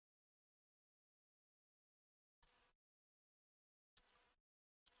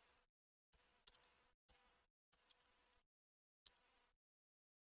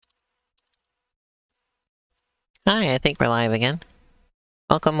Hi, I think we're live again.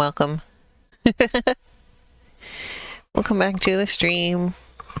 Welcome, welcome. Welcome back to the stream.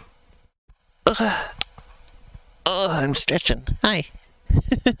 Ugh. Oh, I'm stretching. Hi.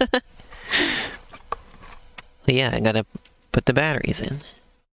 Well, yeah, I gotta put the batteries in.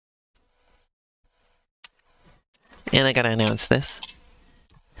 And I gotta announce this.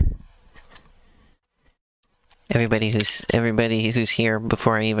 Everybody who's here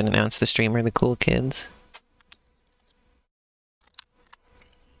before I even announce the stream are the cool kids.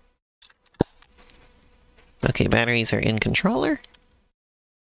 Okay, batteries are in controller.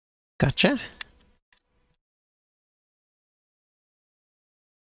 Gotcha.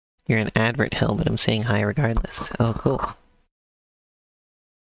 You're an advert hill, but I'm saying hi regardless. Oh, cool.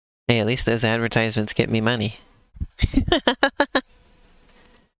 Hey, at least those advertisements get me money.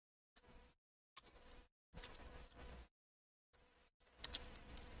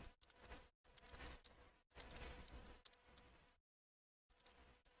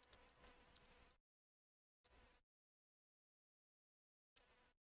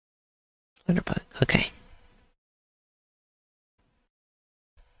 FlutterBug, okay.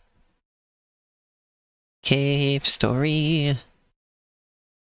 Cave story.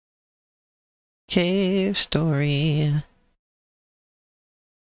 Cave story.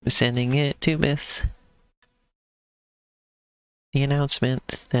 I'm sending it to Miss. The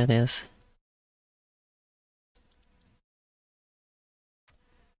announcement, that is.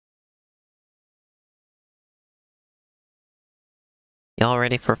 Y'all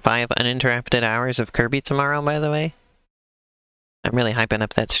ready for 5 uninterrupted hours of Kirby tomorrow, by the way? I'm really hyping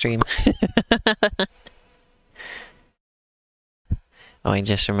up that stream. Oh, I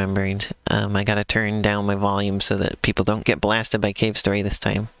just remembered. I gotta turn down my volume so that people don't get blasted by Cave Story this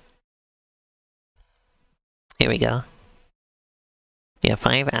time. Here we go. Yeah,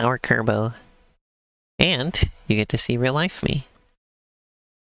 5-hour Kerbo. And you get to see real life me.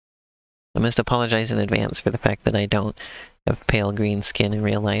 I must apologize in advance for the fact that I don't have pale green skin in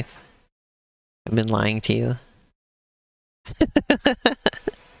real life. I've been lying to you.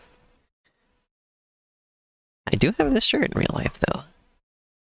 I do have this shirt in real life, though.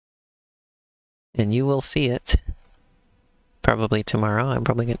 And you will see it. Probably tomorrow.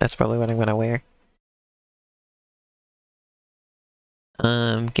 That's probably what I'm gonna wear.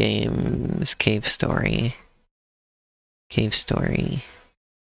 Games, Cave Story. Cave Story.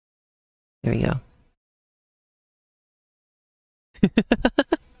 There we go.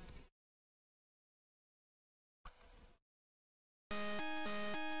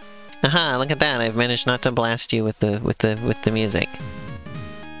 Aha, look at that. I've managed not to blast you with the music.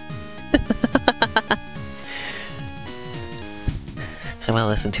 I will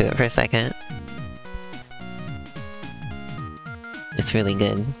listen to it for a second. It's really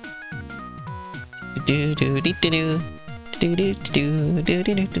good.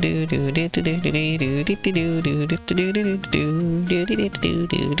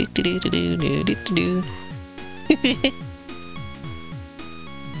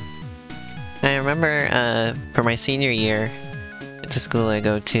 I remember for my senior year at the school I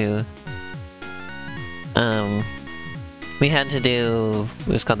go to, we had to do, it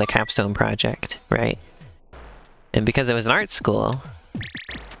was called the capstone project, right? And because it was an art school,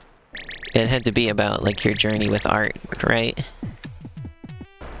 it had to be about, like, your journey with art, right?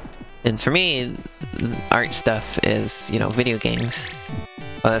 And for me, art stuff is, you know, video games.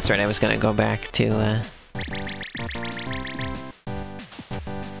 Oh, that's right, I was gonna go back to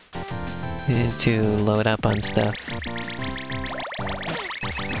load up on stuff.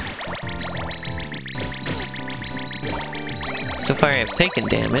 So far I've taken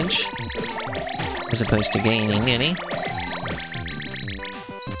damage, as opposed to gaining any.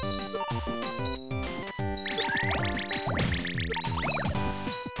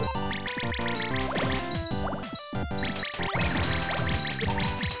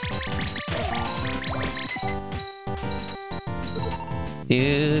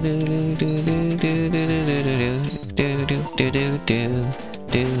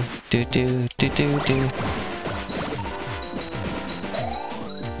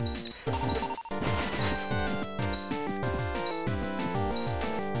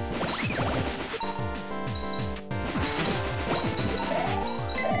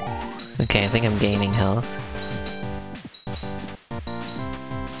 Okay, I think I'm gaining health.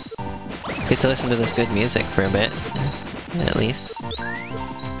 Get to listen to this good music for a bit, at least.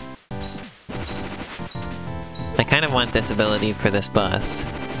 I kind of want this ability for this boss.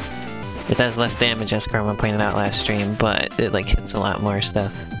 It does less damage, as Karma pointed out last stream, but it, like, hits a lot more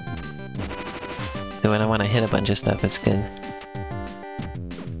stuff. So when I want to hit a bunch of stuff, it's good.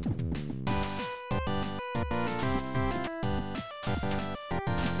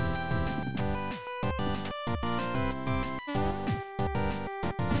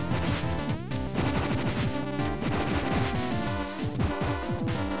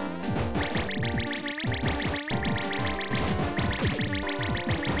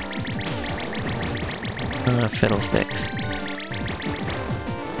 Fiddlesticks.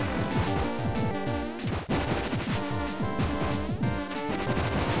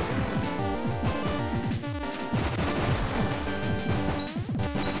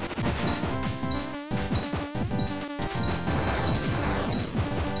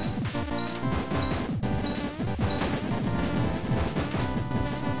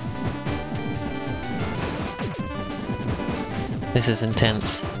 This is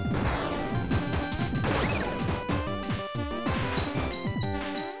intense.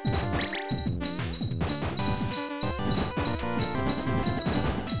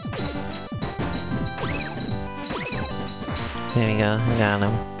 There we go, I got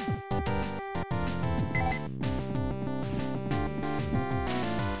him.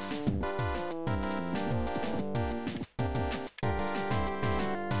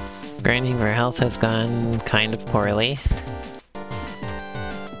 Grinding for health has gone kind of poorly.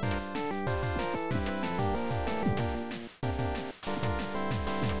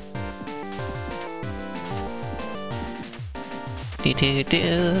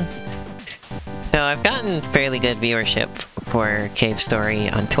 So I've gotten fairly good viewership for Cave Story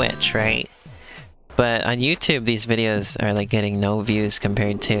on Twitch, right? But on YouTube, these videos are like getting no views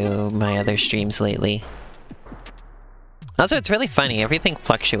compared to my other streams lately. Also, it's really funny, everything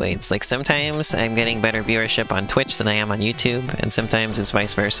fluctuates. Like sometimes I'm getting better viewership on Twitch than I am on YouTube, and sometimes it's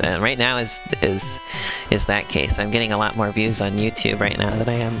vice versa. And right now is that case. I'm getting a lot more views on YouTube right now than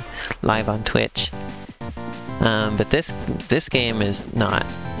I am live on Twitch. But this game is not.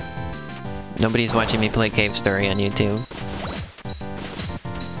 Nobody's watching me play Cave Story on YouTube.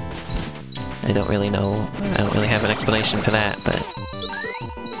 I don't really know. I don't really have an explanation for that, but...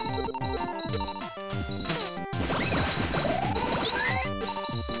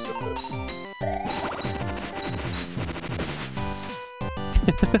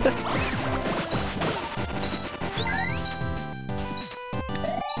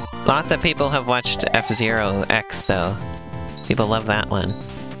 Lots of people have watched F-Zero X, though. People love that one.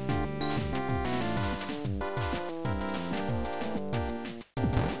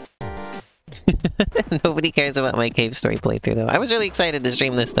 Nobody cares about my Cave Story playthrough, though. I was really excited to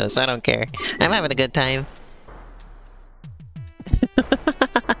stream this, though, so I don't care. I'm having a good time.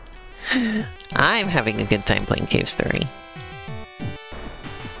 I'm having a good time playing Cave Story.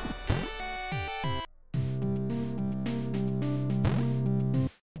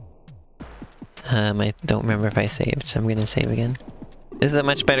 I don't remember if I saved, so I'm gonna save again. This is a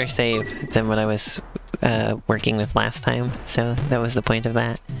much better save than what I was working with last time, so that was the point of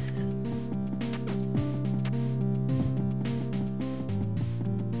that.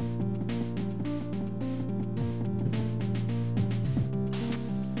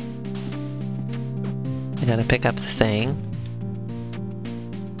 I gotta pick up the thing.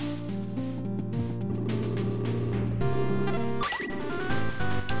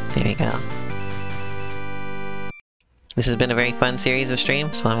 There you go. This has been a very fun series of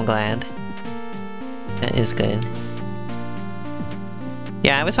streams, so I'm glad. That is good.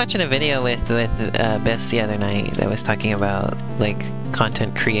 Yeah, I was watching a video with Biss the other night that was talking about, like,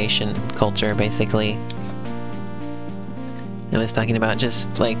 content creation culture, basically. It was talking about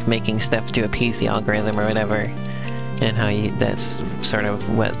just, like, making stuff to appease the algorithm or whatever, and how that's sort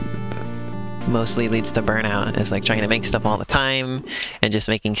of what mostly leads to burnout, is like trying to make stuff all the time, and just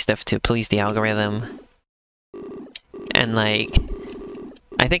making stuff to please the algorithm. And like,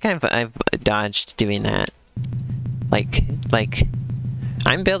 I think I've dodged doing that. Like,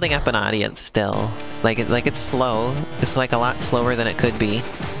 I'm building up an audience still. Like it's slow. It's like a lot slower than it could be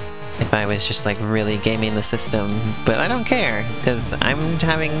if I was just like really gaming the system. But I don't care, because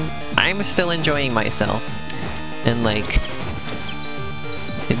I'm still enjoying myself. And like,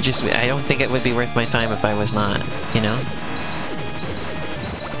 I don't think it would be worth my time if I was not, you know?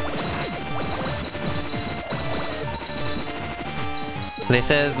 They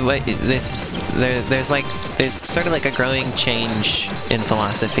said there's sort of like a growing change in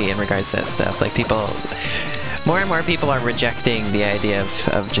philosophy in regards to that stuff. Like more and more people are rejecting the idea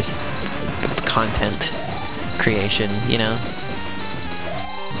of just content creation, you know?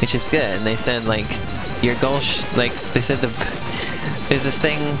 Which is good. And they said like your goal, there's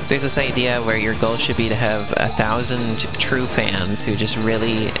this idea where your goal should be to have 1,000 true fans who just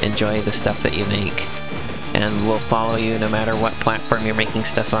really enjoy the stuff that you make. And will follow you no matter what platform you're making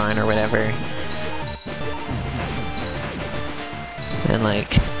stuff on or whatever. And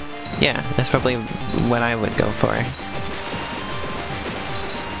like, yeah, that's probably what I would go for.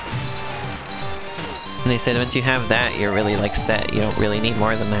 And they said once you have that, you're really like set. You don't really need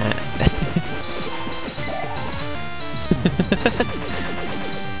more than that.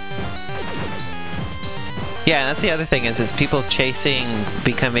 Yeah, that's the other thing is people chasing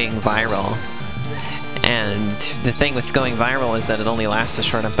becoming viral. And the thing with going viral is that it only lasts a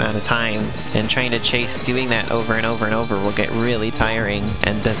short amount of time, and trying to chase doing that over and over and over will get really tiring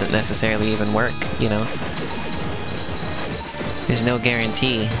and doesn't necessarily even work, you know? There's no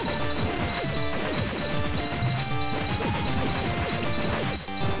guarantee.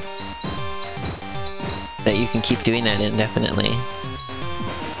 That you can keep doing that indefinitely.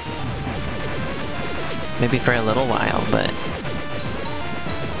 Maybe for a little while, but...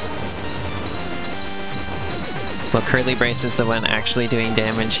 Well, Curly Brace is the one actually doing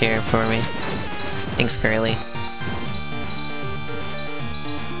damage here for me. Thanks, Curly.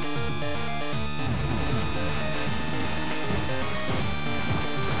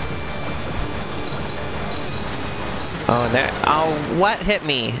 Oh, there... Oh, what hit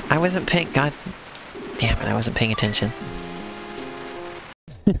me? I wasn't paying... God damn it, I wasn't paying attention.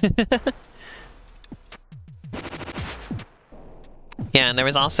 Yeah, and there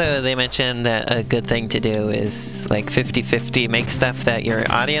was also, they mentioned that a good thing to do is like 50-50, make stuff that your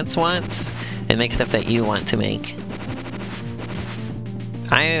audience wants and make stuff that you want to make.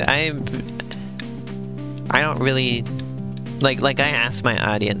 I don't really like I ask my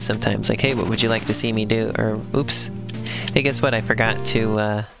audience sometimes like, hey, what would you like to see me do? Or oops. Hey, guess what? I forgot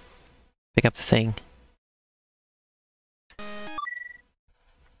to pick up the thing.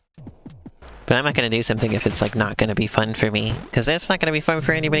 But I'm not gonna do something if it's like not gonna be fun for me, because it's not gonna be fun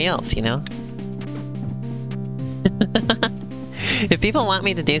for anybody else, you know? If people want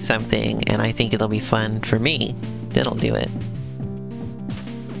me to do something and I think it'll be fun for me, then I'll do it.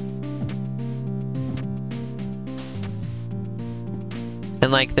 And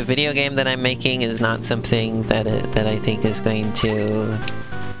like the video game that I'm making is not something that I think is going to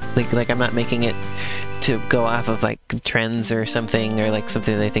like I'm not making it to go off of like trends or something, or like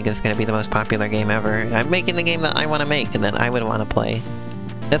something that I think is going to be the most popular game ever. I'm making the game that I want to make and that I would want to play.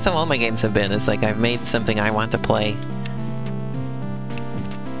 That's how all my games have been. It's like I've made something I want to play.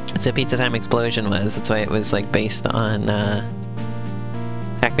 So Pizza Time Explosion was. That's why it was like based on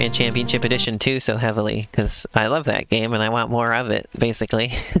Pac-Man Championship Edition 2 so heavily, because I love that game and I want more of it,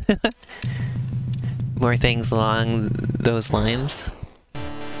 basically. More things along those lines.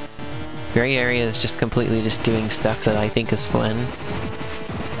 Gray Area is just completely just doing stuff that I think is fun.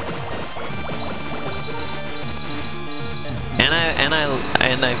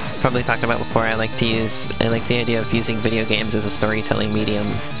 And I've probably talked about before, I like the idea of using video games as a storytelling medium,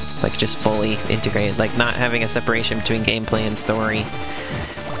 like just fully integrated, like not having a separation between gameplay and story.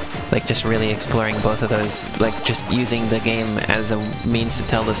 Like just really exploring both of those, like just using the game as a means to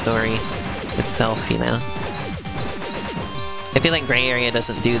tell the story itself, you know? I feel like Gray Area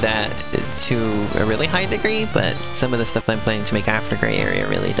doesn't do that to a really high degree, but some of the stuff I'm planning to make after Gray Area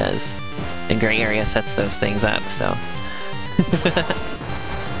really does. And Gray Area sets those things up, so...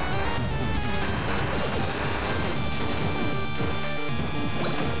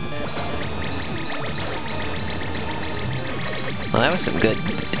 Well, that was some good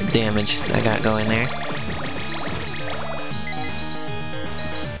damage I got going there.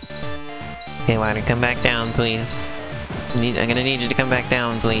 Okay, Water, come back down, please. I'm gonna need you to come back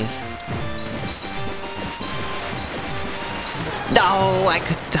down, please. No, I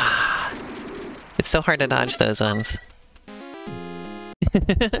could... It's so hard to dodge those ones.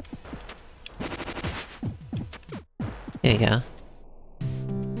 There you go.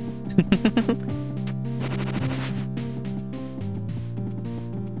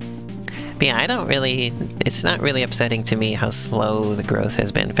 But yeah, I don't really... It's not really upsetting to me how slow the growth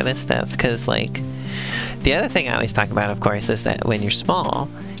has been for this stuff, because, like... The other thing I always talk about, of course, is that when you're small,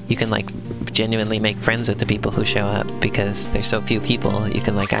 you can, like, genuinely make friends with the people who show up, because there's so few people, you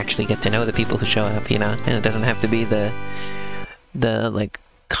can, like, actually get to know the people who show up, you know? And it doesn't have to be the like,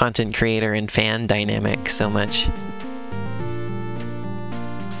 content creator and fan dynamic so much.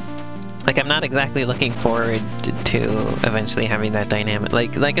 Like, I'm not exactly looking forward to eventually having that dynamic.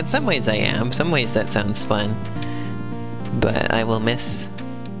 Like in some ways I am. Some ways that sounds fun. But I will miss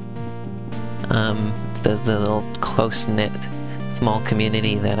the little close-knit small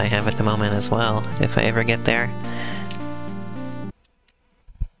community that I have at the moment as well, if I ever get there.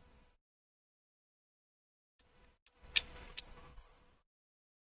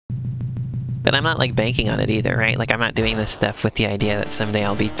 But I'm not, like, banking on it either, right? Like, I'm not doing this stuff with the idea that someday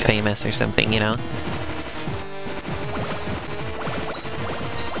I'll be famous or something, you know?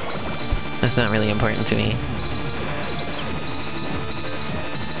 That's not really important to me.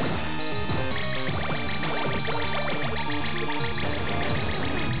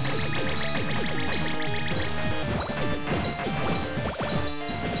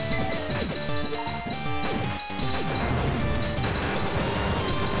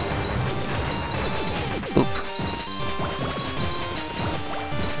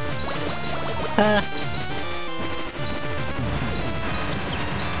 Okay.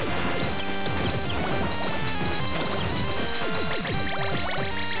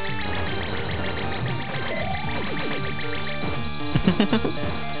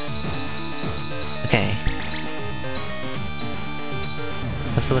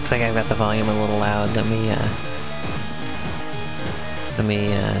 This looks like I've got the volume a little loud. Let me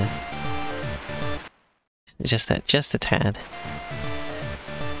just a tad.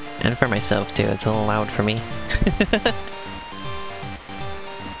 And for myself too, it's a little loud for me.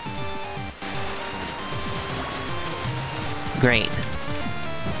 Great.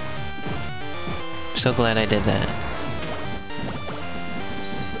 So glad I did that.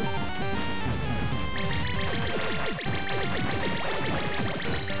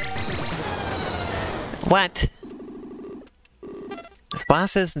 What? This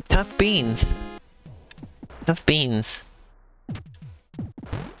boss is tough beans. Tough beans.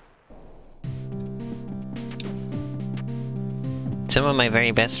 Some of my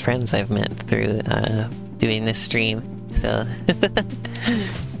very best friends I've met through doing this stream, so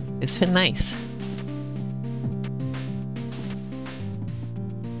it's been nice.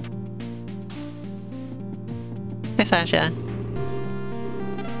 Hi, Sasha.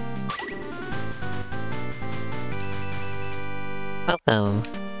 Welcome.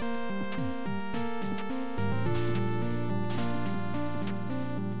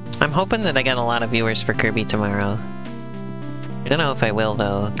 I'm hoping that I get a lot of viewers for Kirby tomorrow. I don't know if I will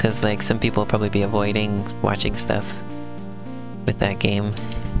though, because like some people will probably be avoiding watching stuff with that game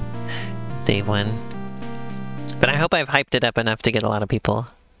day one. But I hope I've hyped it up enough to get a lot of people.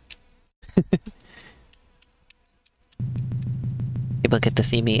 People get to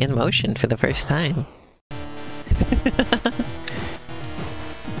see me in motion for the first time.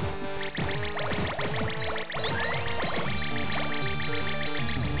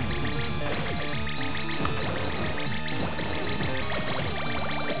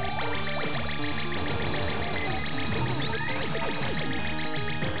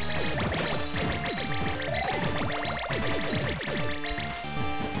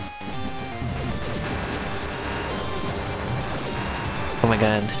 Oh my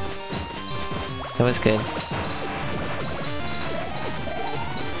god. That was good.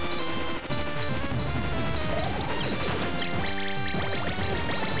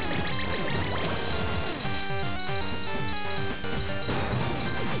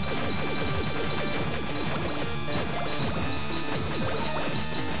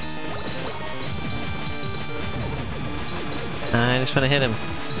 I just want to hit him.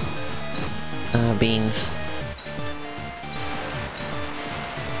 Beans.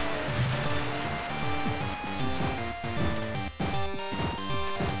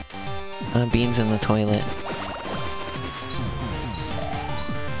 Beans in the toilet.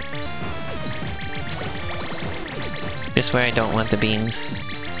 Just where I don't want the beans.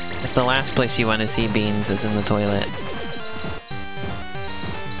 It's the last place you want to see beans is in the toilet.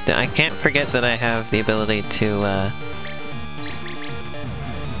 I can't forget that I have the ability to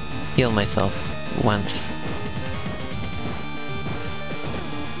heal myself once.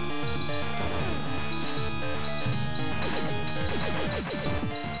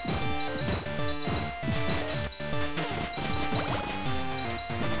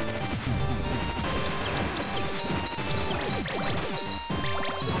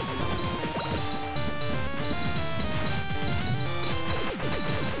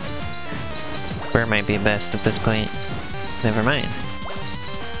 Square might be best at this point. Never mind.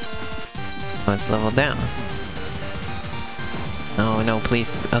 Oh, it's leveled down. Oh no,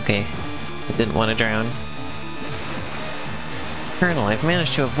 please. Okay. I didn't want to drown. Colonel, I've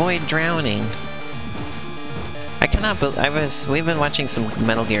managed to avoid drowning. I cannot believe we've been watching some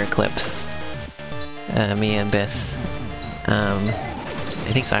Metal Gear clips. Me and Biss.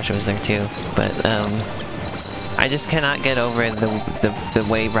 I think Sasha was there too, but I just cannot get over the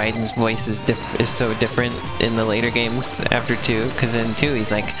way Raiden's voice is so different in the later games after 2, because in 2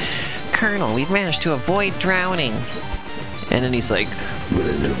 he's like, Colonel, we've managed to avoid drowning. And then he's like,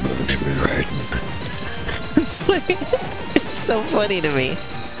 it's like, it's so funny to me.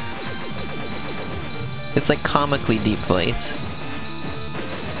 It's like comically deep voice.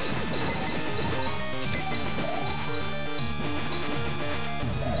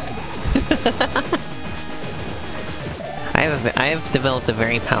 I have developed a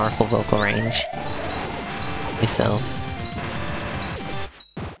very powerful vocal range myself.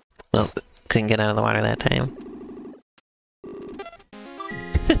 Well, couldn't get out of the water that time.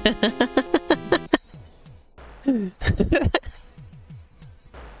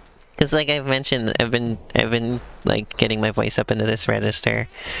 Because like I've mentioned, I've been like getting my voice up into this register,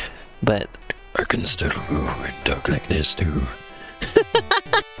 but I can still talk like this too.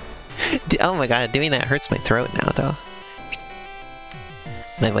 Oh my god, doing that hurts my throat now, though.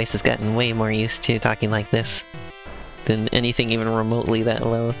 My voice has gotten way more used to talking like this than anything even remotely that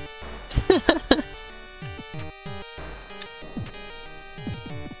low.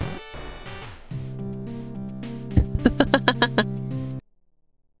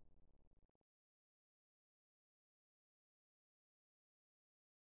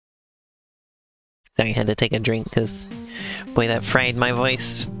 Sorry, I had to take a drink because, boy, that fried my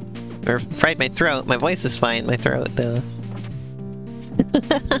voice. Or fried my throat. My voice is fine, my throat, though.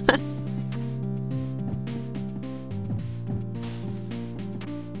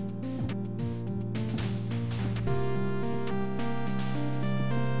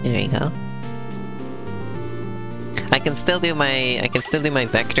 There you go. I can still do my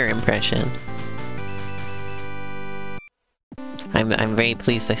Vector impression. I'm very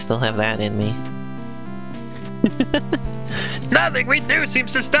pleased I still have that in me. Nothing we do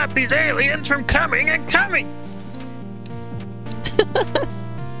seems to stop these aliens from coming and coming!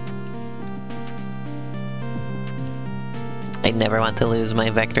 I never want to lose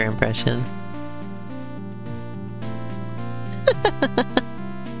my Vector impression.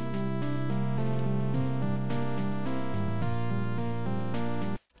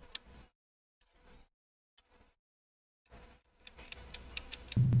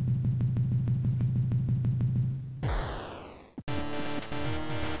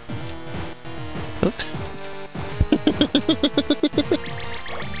 Oops.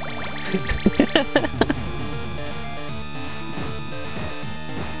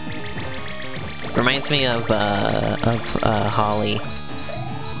 Reminds me of Holly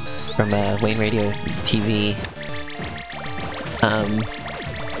from Wayne Radio TV.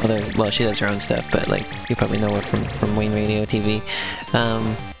 Although, well, she does her own stuff, but like you probably know her from Wayne Radio TV.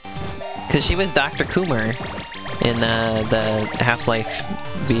 Because she was Dr. Coomer in the Half-Life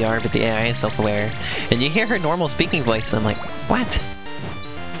VR, but the AI is self-aware, and you hear her normal speaking voice, and I'm like, what?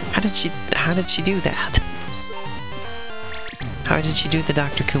 How did she do that? How did she do the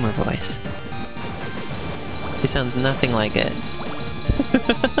Dr. Coomer voice? She sounds nothing like it.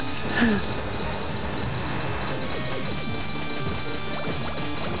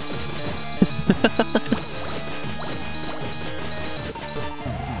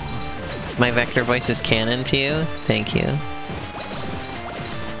 My Vector voice is canon to you? Thank you.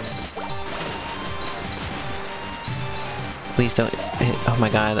 Please don't... Oh my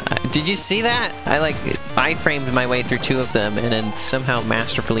god. Did you see that? I framed my way through 2 of them and then somehow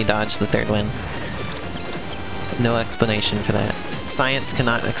masterfully dodged the 3rd one. No explanation for that. Science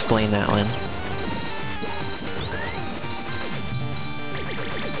cannot explain that one.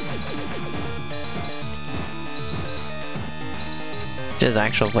 Does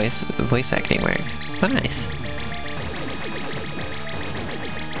actual voice acting work? Oh, nice.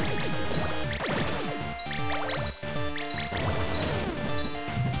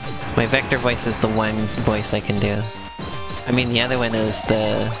 My Vector voice is the one voice I can do. I mean, the other one is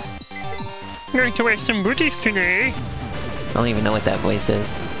the... I'm going to wear some booties today. I don't even know what that voice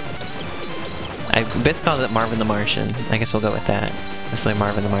is. Biss calls it Marvin the Martian. I guess we'll go with that. That's my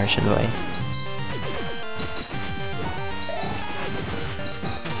Marvin the Martian voice.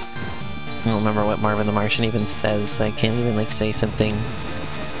 I don't remember what Marvin the Martian even says. I can't even, like, say something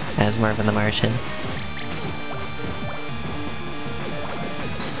as Marvin the Martian.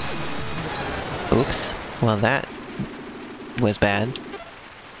 Oops. Well, that was bad.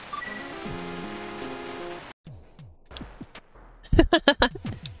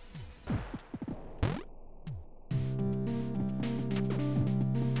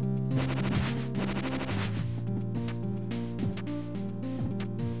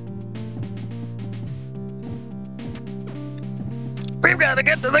 We've got to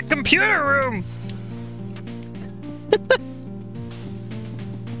get to the computer room!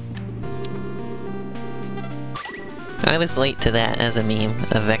 I was late to that as a meme,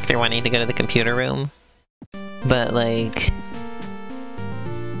 of Vector wanting to go to the computer room. But, like...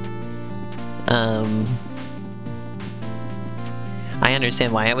 I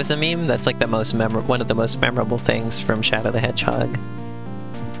understand why it was a meme. That's like the most one of the most memorable things from Shadow the Hedgehog.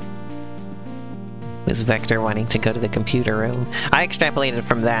 Was Vector wanting to go to the computer room. I extrapolated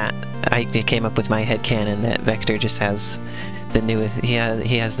from that. I came up with my headcanon that Vector just has the newest, he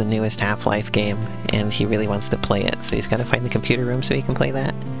has the newest Half-Life game, and he really wants to play it, so he's got to find the computer room so he can play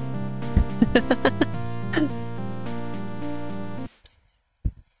that.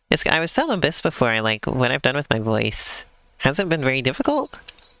 I was telling Biss before, like, what I've done with my voice hasn't been very difficult.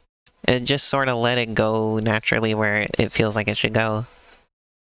 It just sort of let it go naturally where it feels like it should go.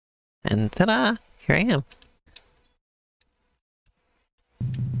 And ta-da! Here I am.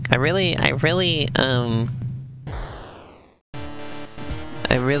 I really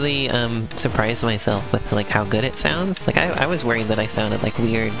surprised myself with like how good it sounds. Like I was worried that I sounded like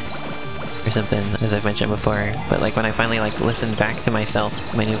weird or something, as I've mentioned before, but like when I finally like listened back to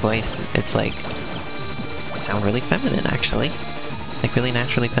myself, my new voice, it's like I sound really feminine actually. Like really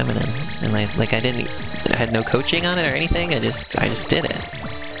naturally feminine. And I had no coaching on it or anything, I just did it.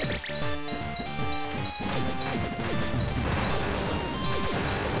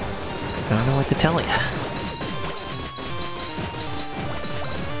 I don't know what to tell you.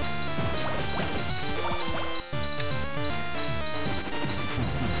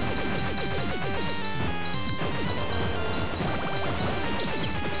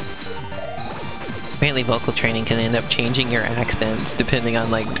 Apparently vocal training can end up changing your accent depending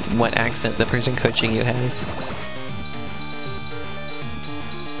on like what accent the person coaching you has.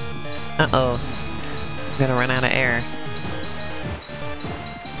 Uh-oh. I'm gonna run out of air.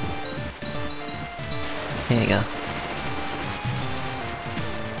 There you go.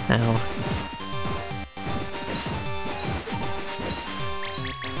 Ow.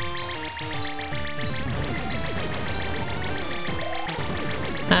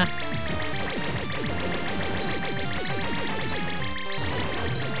 Ah.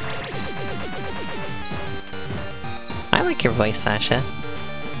 I like your voice, Sasha.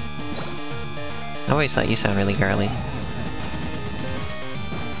 I always thought you sound really girly.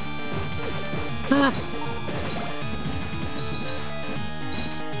 Ah.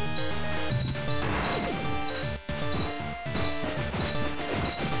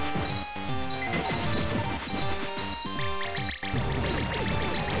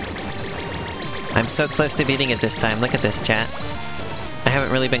 I'm so close to beating it this time. Look at this, chat. I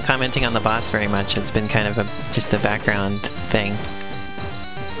haven't really been commenting on the boss very much. It's been kind of just a background thing.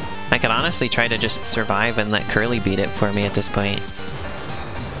 I could honestly try to just survive and let Curly beat it for me at this point.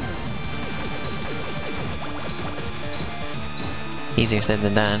 Easier said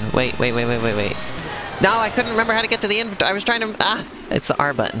than done. Wait. No, I couldn't remember how to get to the inventory. I was trying to... Ah! It's the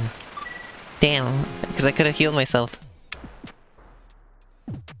R button. Damn. Because I could have healed myself.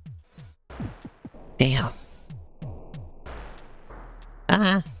 Damn.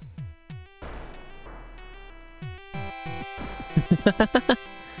 Ah.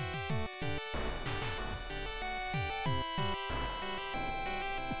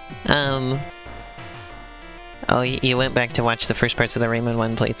 Oh, you went back to watch the first parts of the Rayman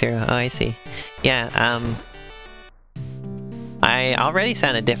 1 playthrough. Oh, I see. Yeah, I already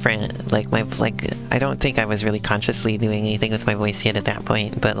sounded different. Like, I don't think I was really consciously doing anything with my voice yet at that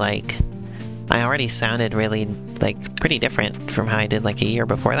point, but, like, I already sounded really, like, pretty different from how I did, like, a year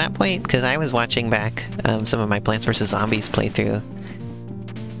before that point, because I was watching back some of my Plants vs. Zombies playthrough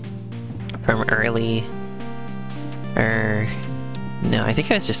from early... No, I think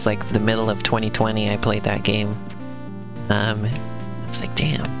it was just, like, the middle of 2020 I played that game. I was like,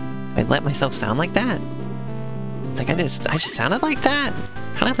 damn, I let myself sound like that? It's like, I just sounded like that?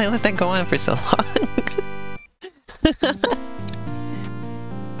 How did I let that go on for so long?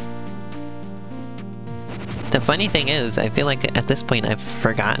 The funny thing is, I feel like at this point I've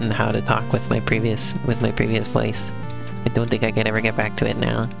forgotten how to talk with my previous voice. I don't think I could ever get back to it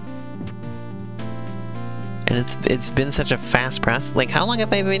now. And it's been such a fast process. Like, how long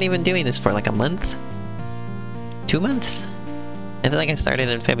have I been even doing this for? Like a month? 2 months? I feel like I started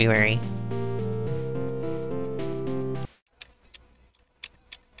in February.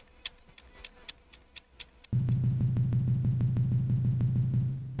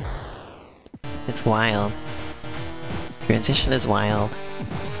 It's wild. Transition is wild.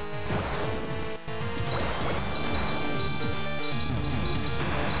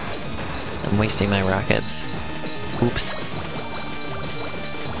 I'm wasting my rockets. Oops.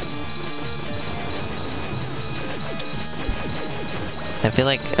 I feel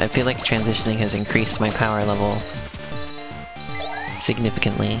like transitioning has increased my power level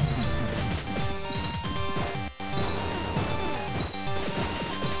significantly.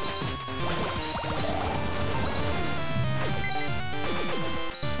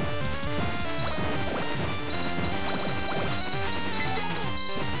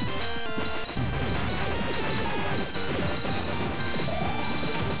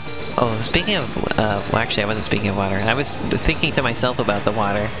 Oh, speaking of, well actually I wasn't speaking of water. I was thinking to myself about the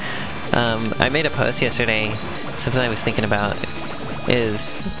water. I made a post yesterday, something I was thinking about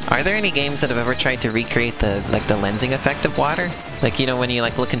is, are there any games that have ever tried to recreate the lensing effect of water? Like, you know, when you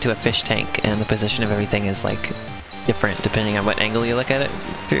like look into a fish tank and the position of everything is like different depending on what angle you look at it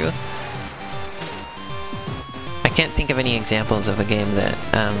through. I can't think of any examples of a game that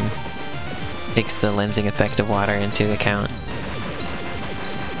takes the lensing effect of water into account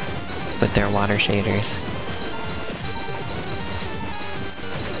with their water shaders.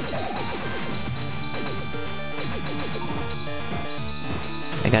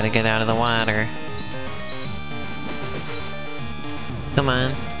 I gotta get out of the water. Come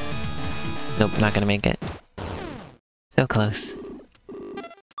on. Nope, not gonna make it. So close.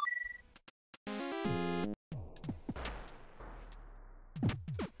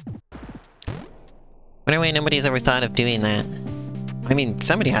 Wonder why nobody's ever thought of doing that. I mean,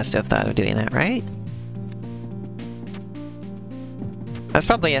 somebody has to have thought of doing that, right? That's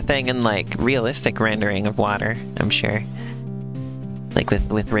probably a thing in, like, realistic rendering of water, I'm sure. Like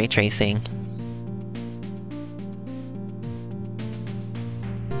with ray tracing.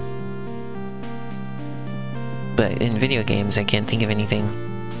 But in video games, I can't think of anything.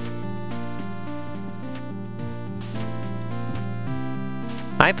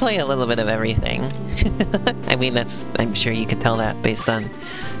 I play a little bit of everything. I mean, I'm sure you could tell that based on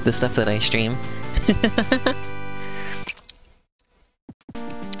the stuff that I stream.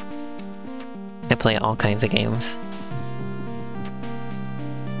 I play all kinds of games.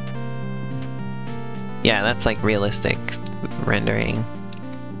 Yeah, that's like realistic rendering.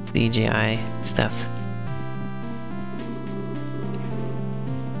 CGI stuff.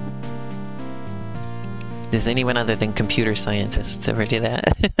 Does anyone other than computer scientists ever do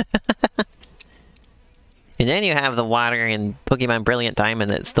that? And then you have the water in Pokemon Brilliant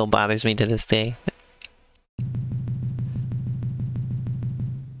Diamond that still bothers me to this day.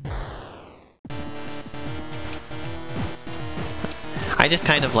 I just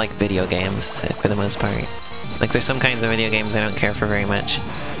kind of like video games, for the most part. Like, there's some kinds of video games I don't care for very much.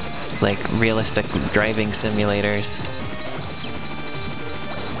 Like, realistic driving simulators.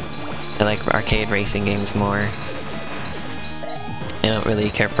 I like arcade racing games more. I don't really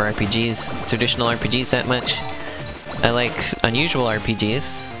care for RPGs, traditional RPGs that much. I like unusual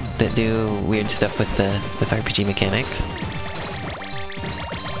RPGs that do weird stuff with RPG mechanics.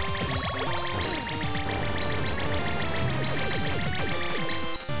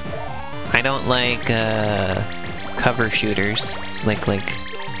 I don't like cover shooters, like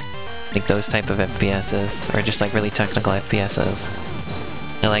those type of FPSs, or just like really technical FPSs.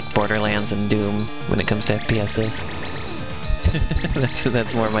 I like Borderlands and Doom when it comes to FPSs.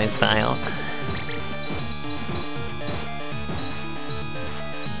 that's more my style.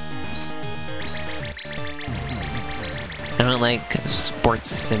 I don't like sports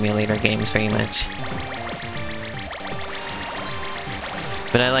simulator games very much.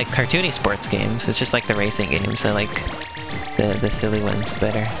 But I like cartoony sports games. It's just like the racing games. I like the silly ones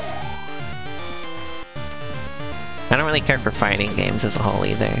better. I don't really care for fighting games as a whole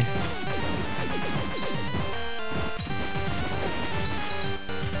either.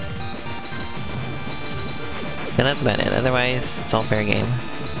 And that's about it. Otherwise, it's all fair game.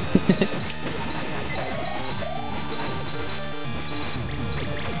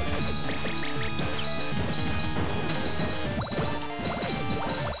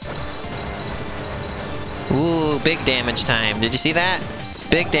 Ooh, big damage time. Did you see that?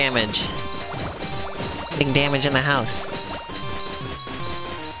 Big damage. Big damage in the house.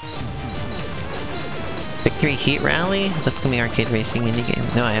 Victory Heat Rally? It's an upcoming arcade racing indie game.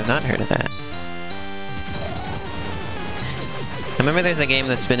 No, I have not heard of that. I remember there's a game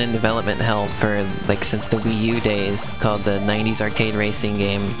that's been in development hell for, like, since the Wii U days, called the 90s arcade racing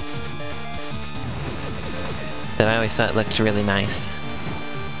game. That I always thought looked really nice.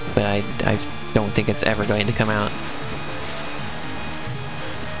 But I don't think it's ever going to come out.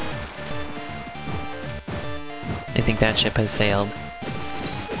 I think that ship has sailed.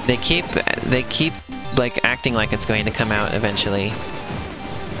 They keep like acting like it's going to come out eventually,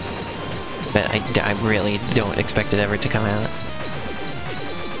 but I really don't expect it ever to come out.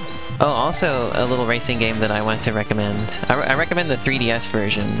 Oh, also a little racing game that I want to recommend. I recommend the 3DS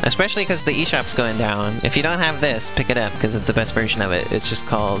version, especially because the eShop's going down. If you don't have this, pick it up because it's the best version of it. It's just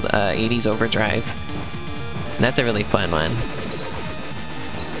called 80s Overdrive. And that's a really fun one.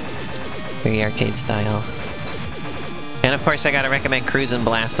 Very arcade style. And of course I gotta recommend Cruisin'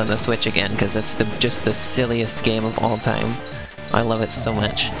 Blast on the Switch again, because it's just the silliest game of all time. I love it so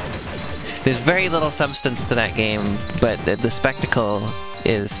much. There's very little substance to that game, but the spectacle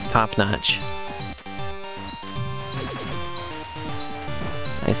is top-notch.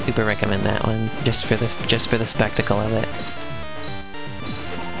 I super recommend that one, just for the spectacle of it.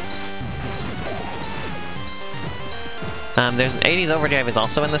 There's 80s Overdrive is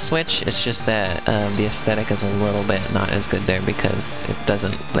also in the Switch. It's just that the aesthetic is a little bit not as good there because it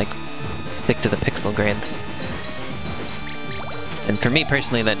doesn't like stick to the pixel grid. And for me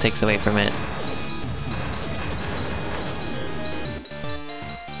personally, that takes away from it.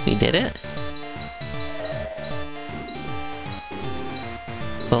 We did it?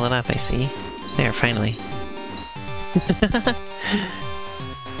 Pull it up, I see. There, finally.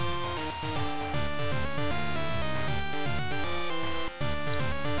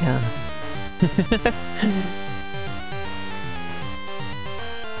 Yeah.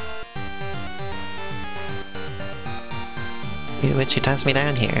 Dude, what'd you toss me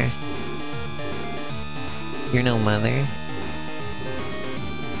down here? You're no mother.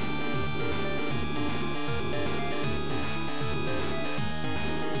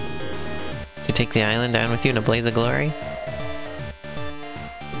 To take the island down with you in a blaze of glory?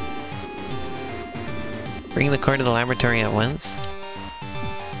 Bring the core to the laboratory at once?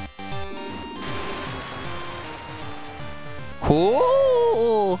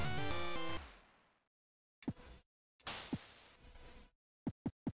 Ooh!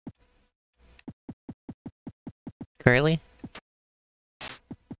 Curly?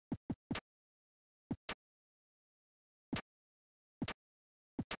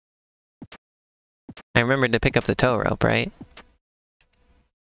 I remembered to pick up the tow rope, right?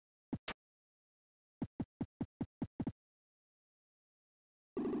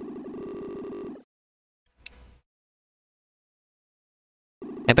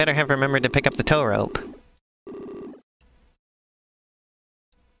 I better have remembered to pick up the tow rope.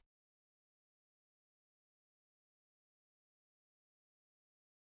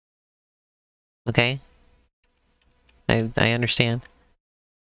 Okay. I understand.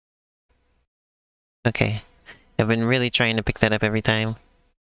 Okay. I've been really trying to pick that up every time.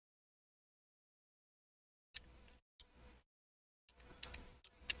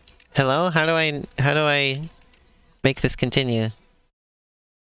 Hello? How do I make this continue?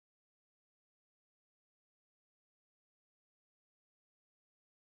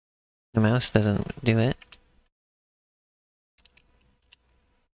 The mouse doesn't do it.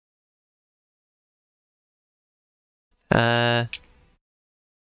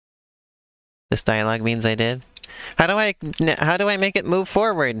 This dialogue means I did. How do I make it move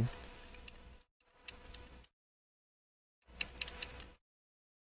forward?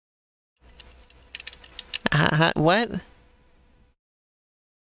 What?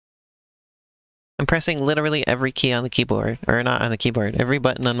 I'm pressing literally every key on the keyboard. Or not on the keyboard, every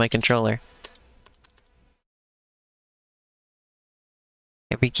button on my controller.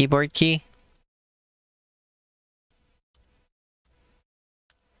 Every keyboard key?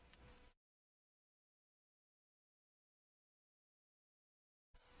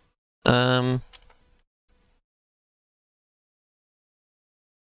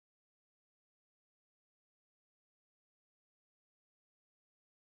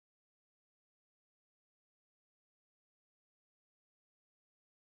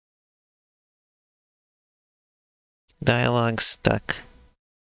 Dialogue stuck.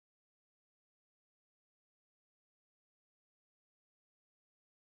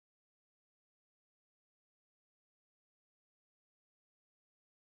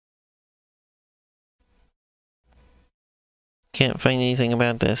 Can't find anything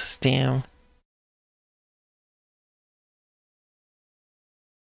about this. Damn.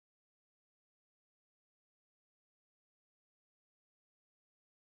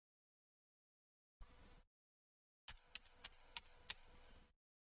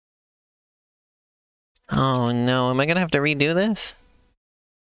 Oh no, am I gonna have to redo this?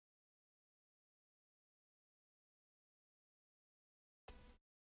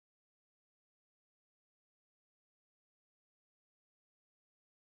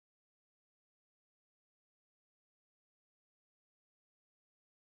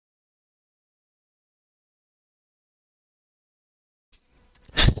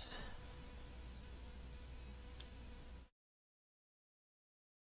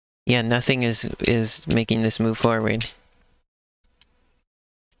 Yeah, nothing is making this move forward.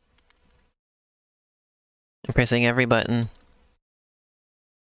 I'm pressing every button.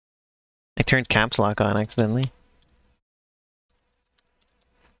 I turned caps lock on accidentally.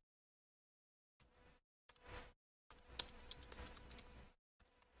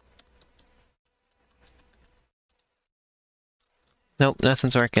 Nope,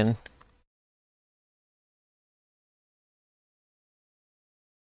 nothing's working.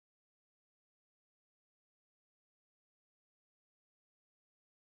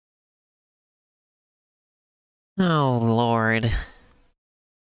 Oh, Lord.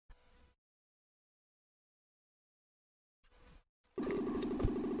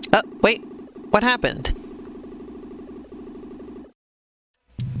 Oh, wait! What happened?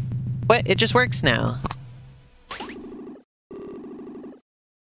 What? It just works now.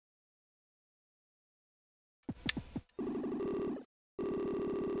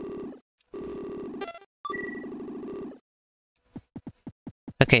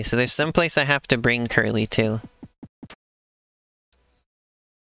 Okay, so there's some place I have to bring Curly to.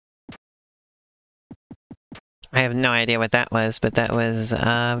 I have no idea what that was, but that was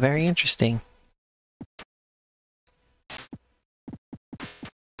very interesting.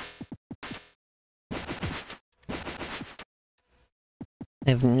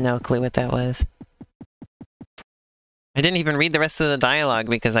 I have no clue what that was. I didn't even read the rest of the dialogue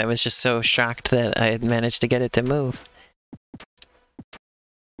because I was just so shocked that I had managed to get it to move.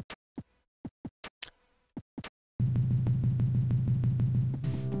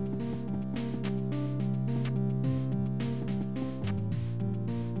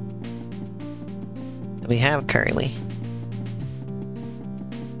 We have Curly.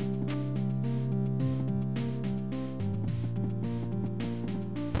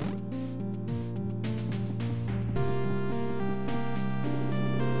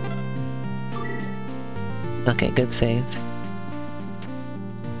 Okay, good save.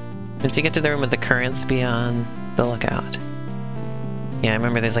 Once you get to the room with the currents, be on the lookout. Yeah, I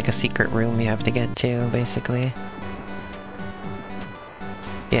remember there's like a secret room you have to get to, basically.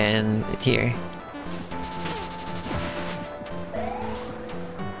 Yeah, and here.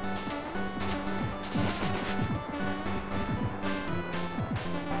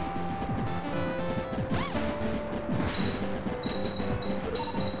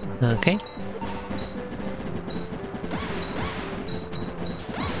 Okay.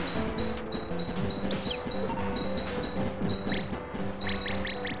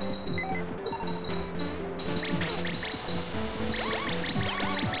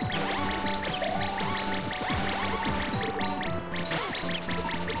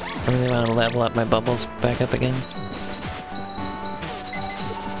 I really want to level up my bubbles back up again.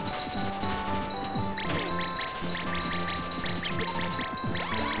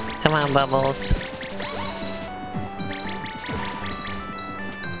 Come on, Bubbles.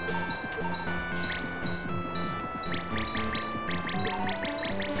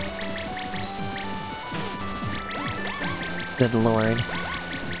 Good lord.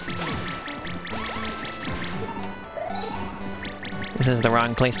 This is the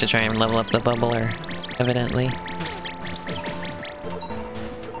wrong place to try and level up the bubbler, evidently.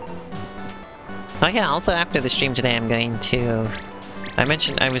 Oh yeah, also after the stream today I'm going to... I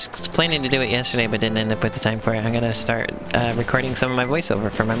mentioned I was planning to do it yesterday but didn't end up with the time for it. I'm gonna start recording some of my voiceover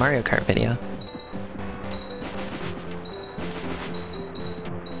for my Mario Kart video.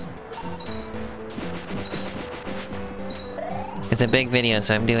 It's a big video,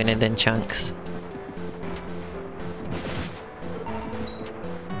 so I'm doing it in chunks.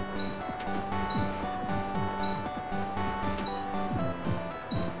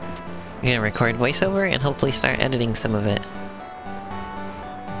 I'm gonna record voiceover and hopefully start editing some of it.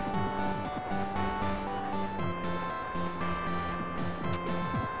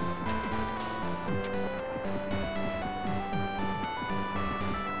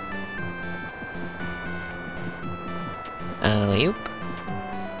 Alley-oop.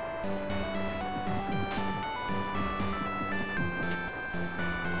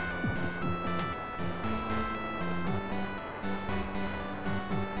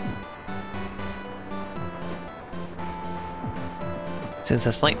 So it's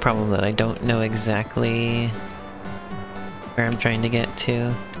a slight problem that I don't know exactly where I'm trying to get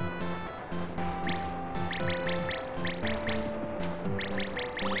to.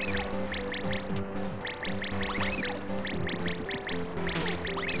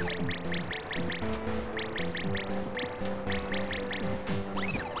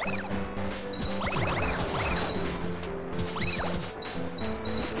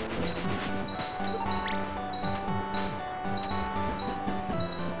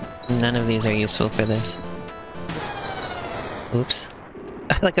 None of these are useful for this. Oops.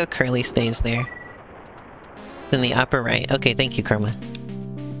 I like how Curly stays there. It's in the upper right. Okay, thank you, Karma.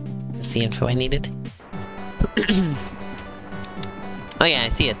 That's the info I needed. Oh yeah, I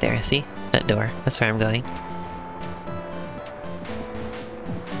see it there. See? That door. That's where I'm going.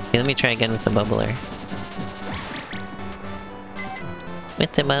 Okay, let me try again with the bubbler.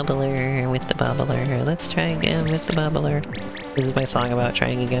 With the bubbler, with the bubbler. Let's try again with the bubbler. This is my song about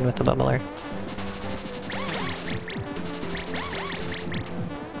trying again with the bubbler.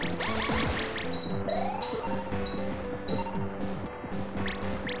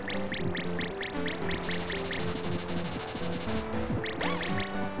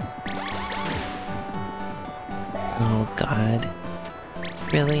 Oh god.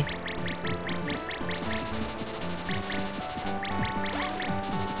 Really?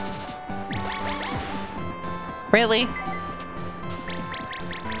 Really?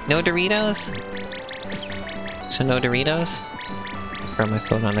 No Doritos? So no Doritos? throw my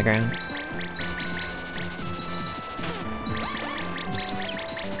phone on the ground.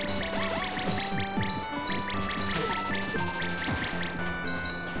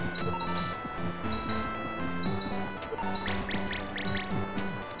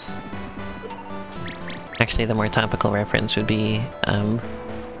 Actually, the more topical reference would be,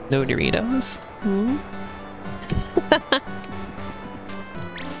 no Doritos. Hmm?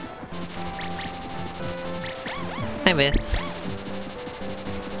 Hi, Biss.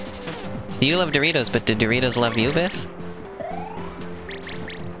 So you love Doritos, but do Doritos love you, Biss?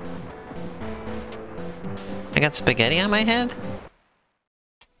 I got spaghetti on my head?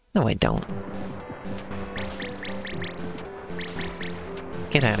 No, I don't.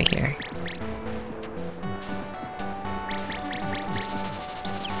 Get out of here.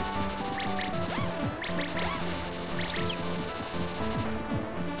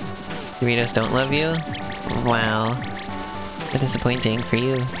 Doritos don't love you? Wow. How disappointing for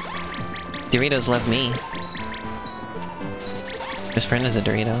you. Doritos love me. His friend is a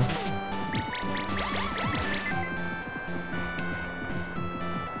Dorito.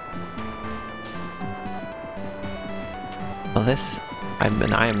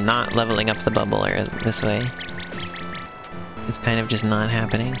 Well, I am not leveling up the bubble or this way. It's kind of just not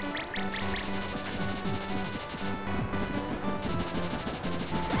happening.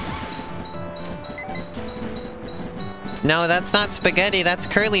 No, that's not spaghetti, that's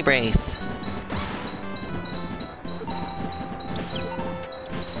curly brace.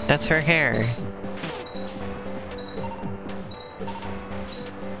 That's her hair.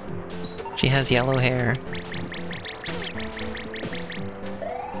 She has yellow hair.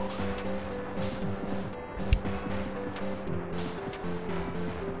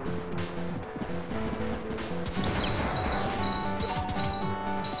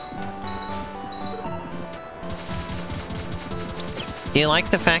 Do you like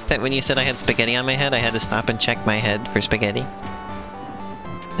the fact that when you said I had spaghetti on my head, I had to stop and check my head for spaghetti?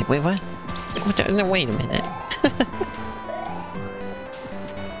 It's like, wait, what? No, wait a minute.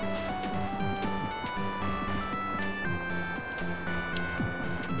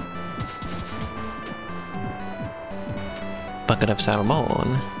 Bucket of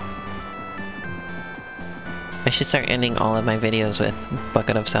salmon. I should start ending all of my videos with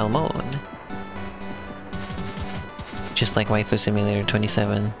bucket of salmon. Just like Waifu Simulator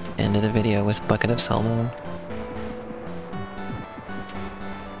 27 ended a video with bucket of salmon.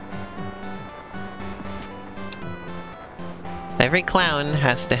 Every clown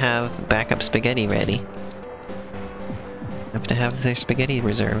has to have backup spaghetti ready. Have to have their spaghetti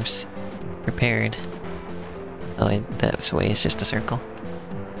reserves prepared. Oh, that's way, it's just a circle.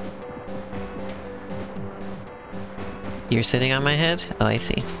 You're sitting on my head? Oh, I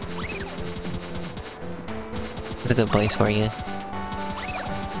see. It's a good place for you.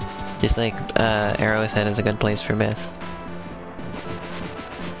 Just like, Arrow's head is a good place for Biss.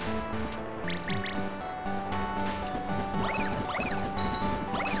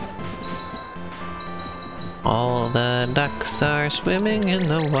 All the ducks are swimming in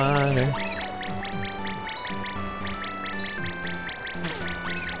the water.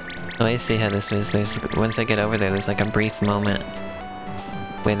 Oh, I see how this was. Once I get over there's like a brief moment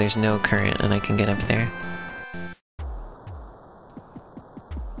where there's no current and I can get up there.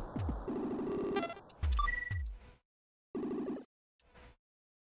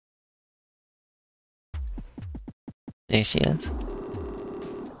 There she is.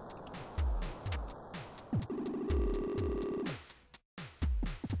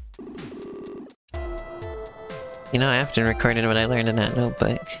 You know, I often recorded what I learned in that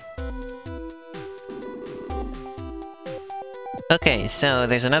notebook. Okay, so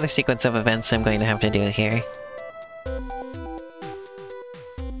there's another sequence of events I'm going to have to do here.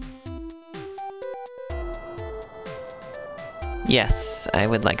 Yes, I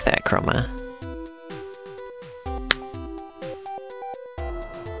would like that, Chroma.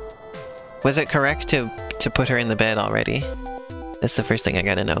 Was it correct to put her in the bed already? That's the first thing I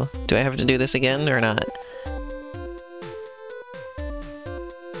gotta know. Do I have to do this again, or not?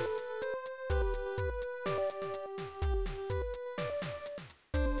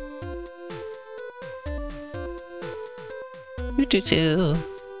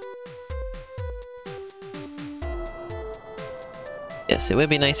 Yes, it would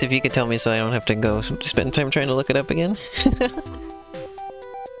be nice if you could tell me so I don't have to go spend time trying to look it up again.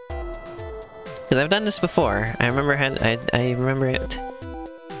 Because I've done this before. I remember I remember it.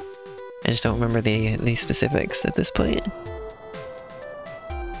 I just don't remember the specifics at this point.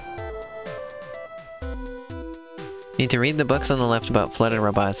 Need to read the books on the left about flooded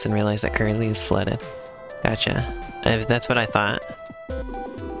robots and realize that Curly is flooded. Gotcha. That's what I thought.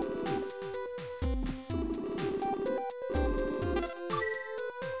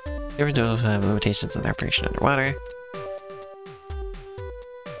 Different tools have limitations in operation underwater.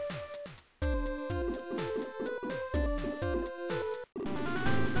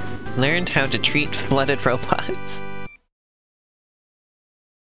 Learned how to treat flooded robots.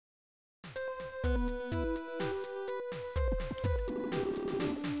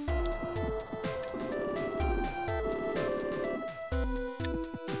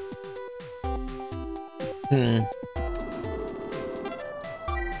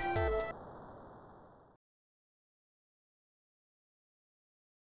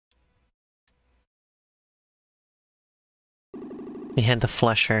 We had to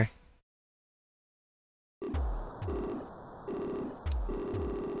flush her.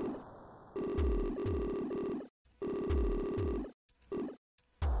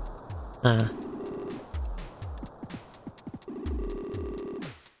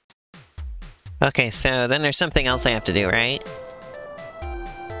 Okay, so then there's something else I have to do, right?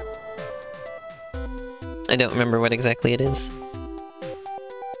 I don't remember what exactly it is.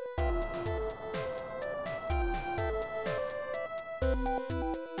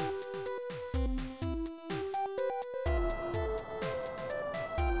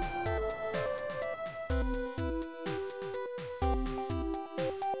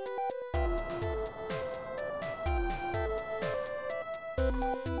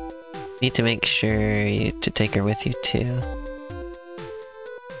 Need to make sure to take her with you too.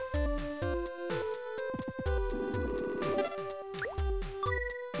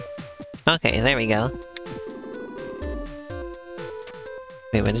 Okay, there we go.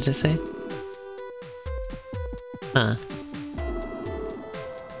 Wait, what did it say? Huh.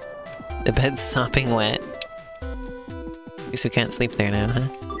 The bed's sopping wet. Guess we can't sleep there now, huh?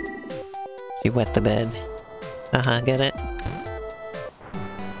 You wet the bed. Get it?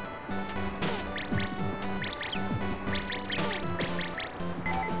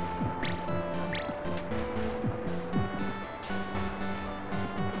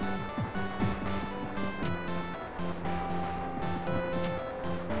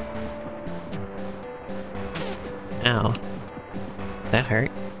 Ow. That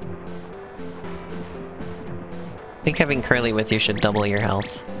hurt. I think having Curly with you should double your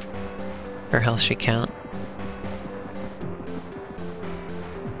health. Her health should count.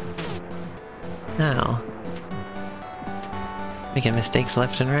 Ow. Making mistakes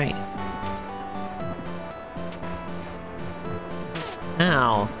left and right.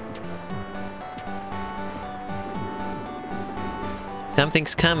 Ow.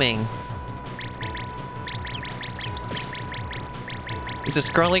 Something's coming. It's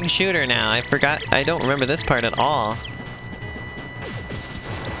a scrolling shooter now. I forgot. I don't remember this part at all.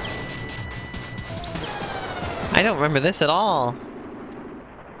 I don't remember this at all.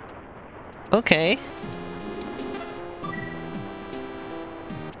 Okay.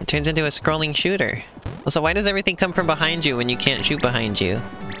 It turns into a scrolling shooter. Also, why does everything come from behind you when you can't shoot behind you?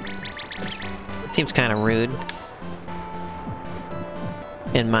 It seems kind of rude.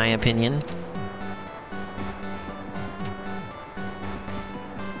 In my opinion.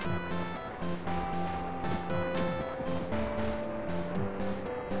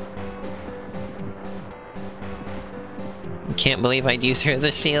 Can't believe I'd use her as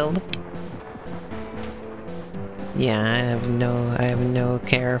a shield. Yeah, I have no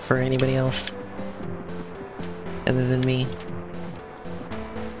care for anybody else. Other than me.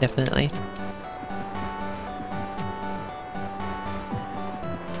 Definitely.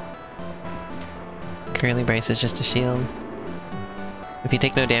 Curly Brace is just a shield. If you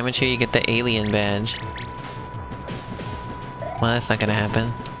take no damage here, you get the alien badge. Well, that's not gonna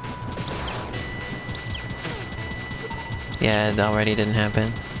happen. Yeah, it already didn't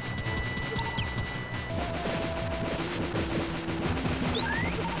happen.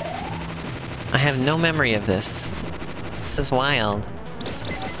 I have no memory of this. This is wild.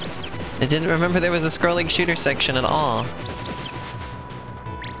 I didn't remember there was a scrolling shooter section at all.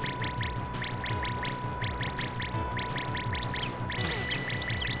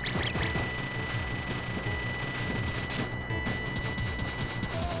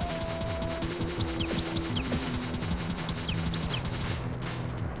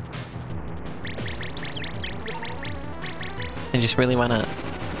 I just really want to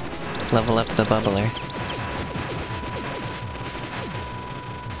level up the bubbler.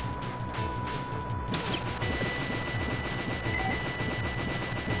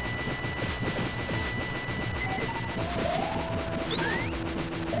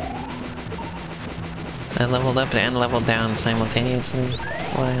 I leveled up and leveled down simultaneously.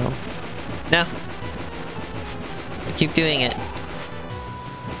 Wild. No! I keep doing it.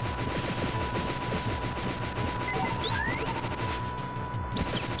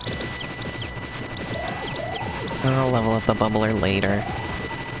 I'll level up the bubbler later.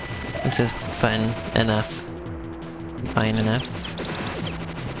 This is fun enough. Fine enough.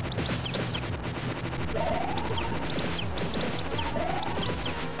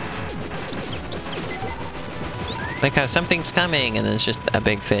 Like how something's coming and then it's just a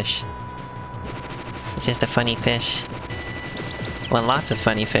big fish. It's just a funny fish. Well, lots of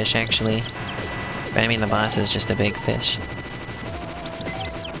funny fish, actually. But I mean, the boss is just a big fish.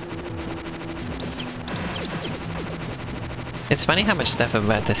 It's funny how much stuff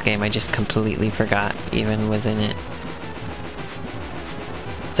about this game I just completely forgot even was in it.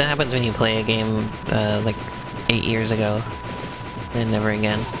 So that happens when you play a game, like 8 years ago. And never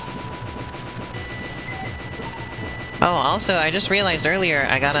again. Oh, also, I just realized earlier,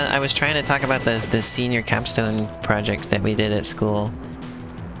 I was trying to talk about the senior capstone project that we did at school.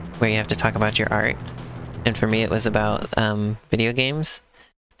 Where you have to talk about your art. And for me it was about, video games.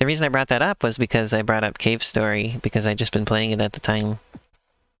 The reason I brought that up was because I brought up Cave Story, because I'd just been playing it at the time.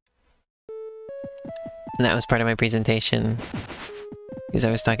 And that was part of my presentation. Because I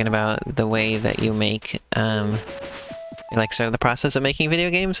was talking about the way that you make, like, sort of the process of making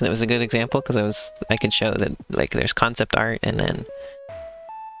video games, and it was a good example, because I could show that, like, there's concept art, and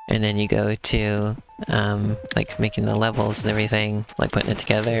then you go to, like, making the levels and everything, like, putting it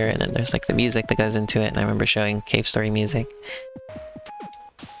together, and then there's, like, the music that goes into it, and I remember showing Cave Story music.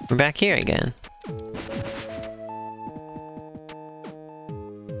 We're back here again.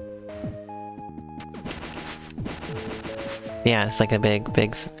 Yeah, it's like a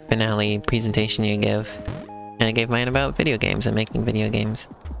big finale presentation you give. And I gave mine about video games and making video games.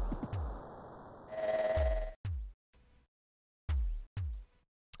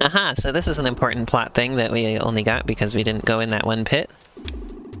 Aha, so this is an important plot thing that we only got because we didn't go in that one pit.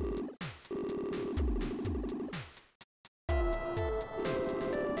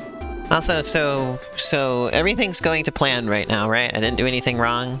 Also, so everything's going to plan right now, right? I didn't do anything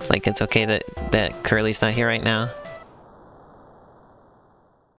wrong? Like, it's okay that Curly's not here right now?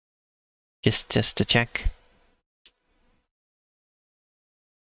 Just to check.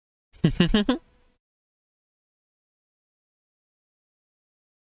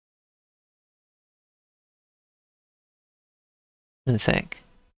 One sec.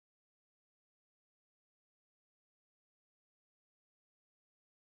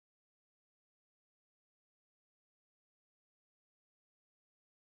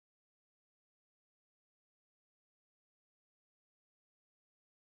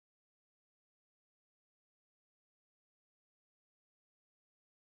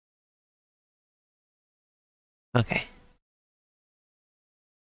 Okay.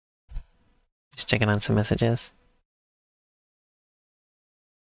 Just checking on some messages.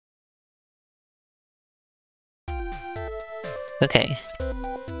 Okay.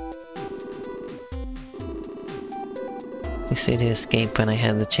 I see to escape when I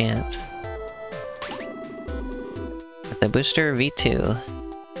had the chance. The booster V2.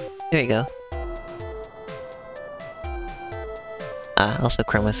 There you go. Ah, also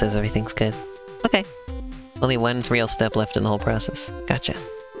Chroma says everything's good. Okay. Only one real step left in the whole process. Gotcha.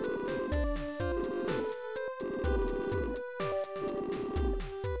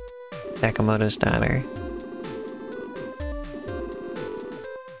 Sakamoto's daughter.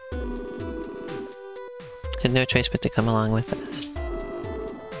 Had no choice but to come along with us.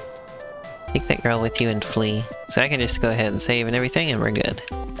 Take that girl with you and flee. So I can just go ahead and save and everything and we're good.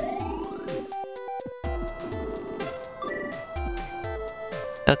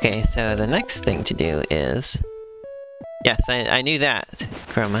 Okay, so the next thing to do is... Yes, I knew that,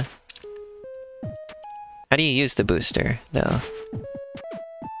 Chroma. How do you use the booster, though?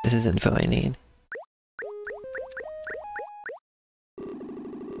 This is info I need.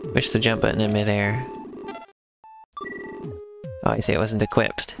 Push the jump button in midair. Oh, I see it wasn't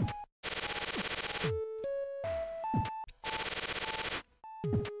equipped.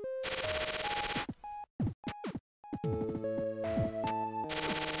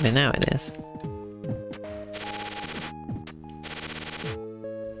 But now it is.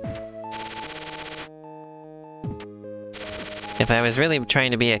 If I was really trying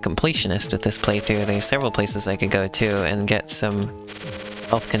to be a completionist with this playthrough, there's several places I could go to and get some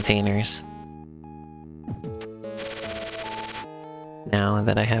health containers. Now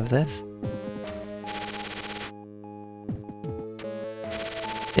that I have this.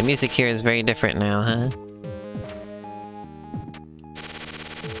 The music here is very different now, huh?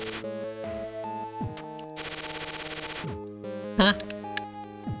 Huh?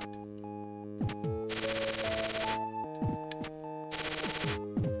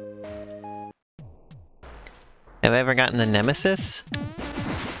 Have I ever gotten the Nemesis?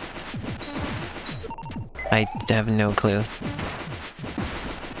 I I have no clue.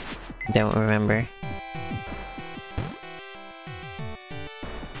 Don't remember.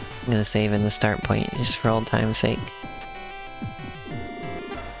 I'm gonna save in the start point, just for old time's sake.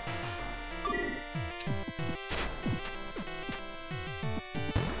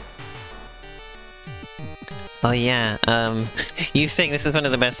 Oh yeah, you saying this is one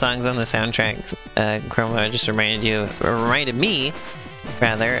of the best songs on the soundtrack, Chroma, just reminded me,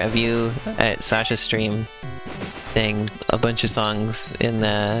 rather, of you at Sasha's stream saying a bunch of songs in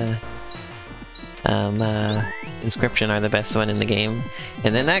the Inscription are the best one in the game.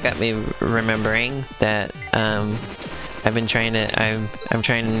 And then that got me remembering that I'm trying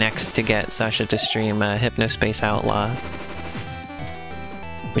next to get Sasha to stream Hypnospace Outlaw,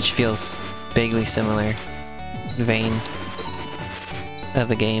 which feels vaguely similar vein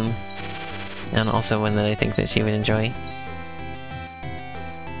of a game, and also one that I think that she would enjoy.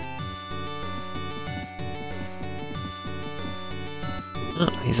 Oh,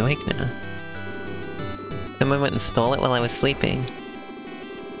 he's awake now. Someone went and stole it while I was sleeping.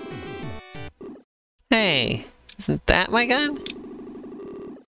 Hey, isn't that my gun?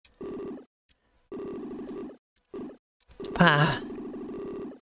 Ah.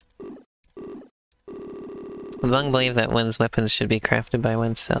 I've long believed that one's weapons should be crafted by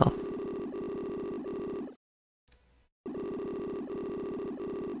oneself.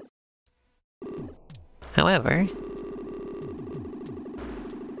 However,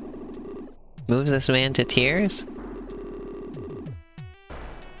 moves this man to tears?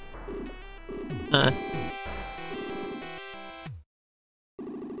 After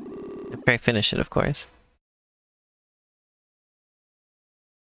I finish it, of course.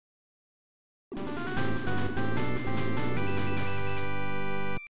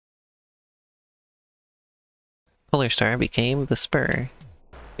 Polar Star became the Spur.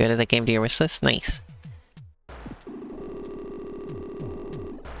 You added that game to your wishlist? Nice.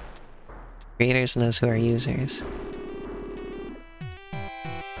 Creators knows who are users.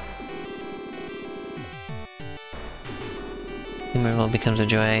 Removal becomes a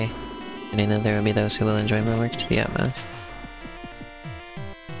joy, and I know there will be those who will enjoy my work to the utmost.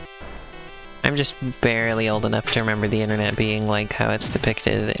 I'm just barely old enough to remember the internet being like how it's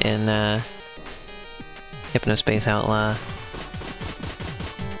depicted in Hypnospace Outlaw.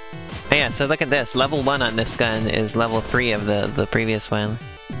 Oh yeah, so look at this. Level 1 on this gun is level 3 of the previous one.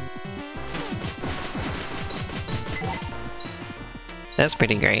 That's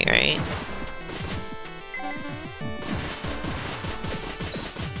pretty great, right?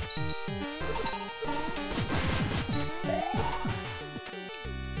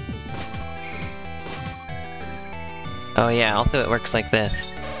 Oh yeah, also it works like this.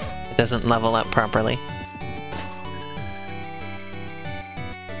 It doesn't level up properly.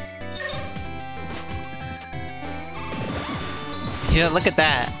 Yeah, look at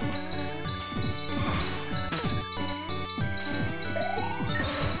that!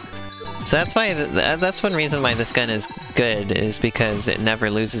 So that's why, that's one reason why this gun is good, is because it never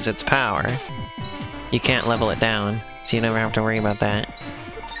loses its power. You can't level it down, so you never have to worry about that.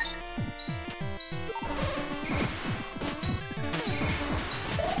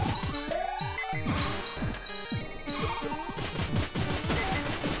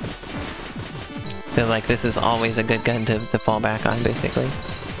 So like, this is always a good gun to fall back on, basically.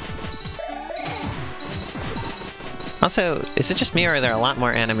 Also, is it just me or are there a lot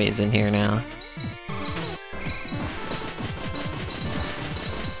more enemies in here now?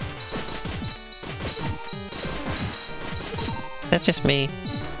 Is that just me?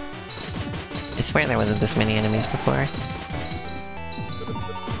 I swear there wasn't this many enemies before.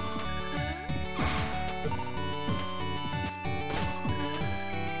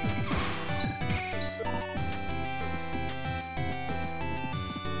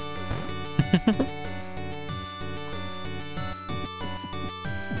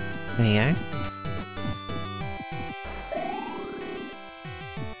 There you are.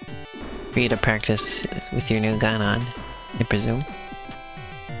 For you to practice with your new gun on, I presume.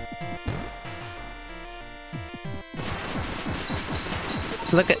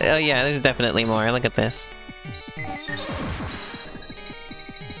 Look at— oh yeah, there's definitely more. Look at this.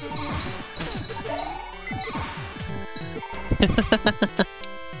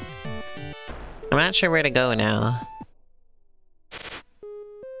 I'm not sure where to go now.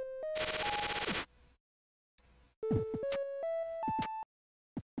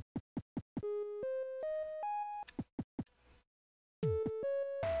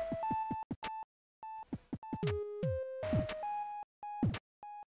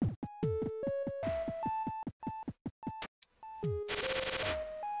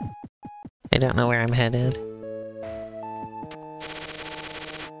 I don't know where I'm headed.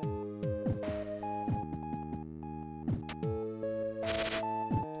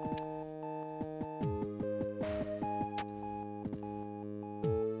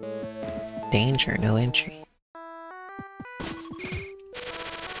 Danger, no entry.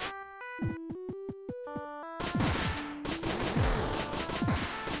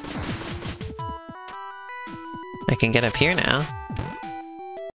 I can get up here now.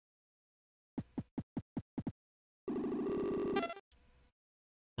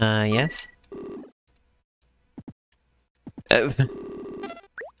 Yes?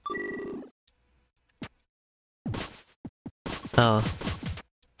 Oh.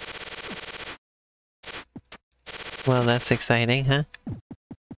 Well, that's exciting, huh?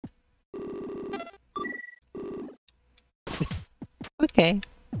 Okay.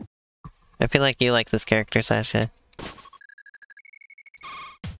 I feel like you like this character, Sasha.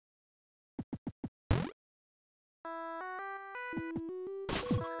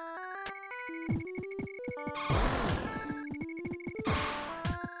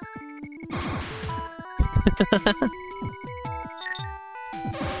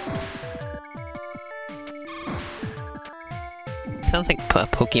 Sounds like a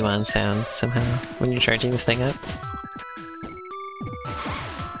Pokemon sound somehow when you're charging this thing up.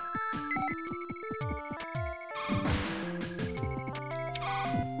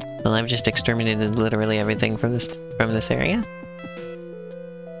 Well, I've just exterminated literally everything from this area.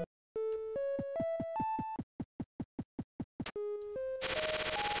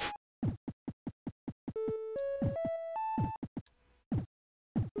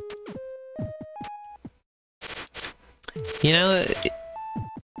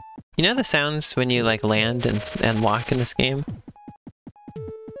 You know the sounds when you like land and walk in this game?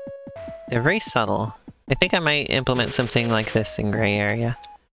 They're very subtle. I think I might implement something like this in Gray Area.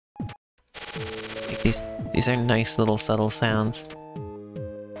 Like these are nice little subtle sounds.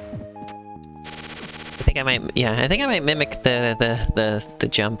 I think I might mimic the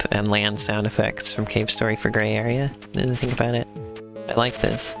jump and land sound effects from Cave Story for Gray Area. Now that I think about it, I like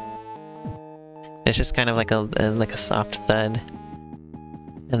this. It's just kind of like a soft thud,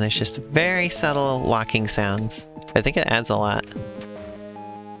 and there's just very subtle walking sounds. I think it adds a lot.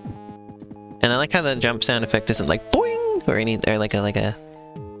 And I like how the jump sound effect isn't like boing or like a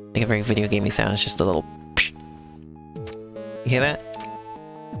very video gamey sound. It's just a little. Psh. You hear that?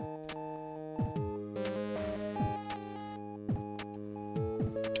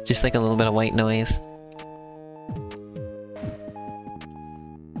 Just like a little bit of white noise.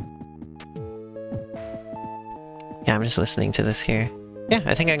 Yeah, I'm just listening to this here. Yeah,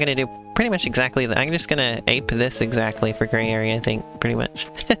 I think I'm gonna do pretty much exactly that. I'm just gonna ape this exactly for Gray Area, I think, pretty much.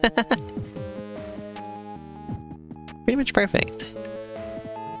 Pretty much perfect.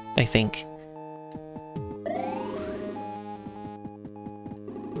 I think.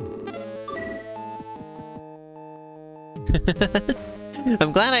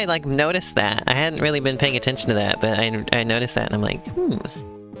 I'm glad I, like, noticed that. I hadn't really been paying attention to that, but I noticed that and I'm like,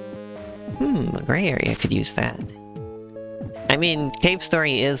 Gray Area could use that. I mean, Cave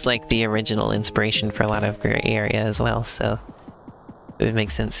Story is like the original inspiration for a lot of Gray Area as well, so it would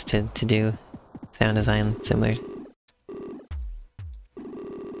make sense to do sound design similar.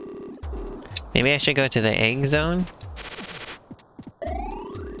 Maybe I should go to the egg zone?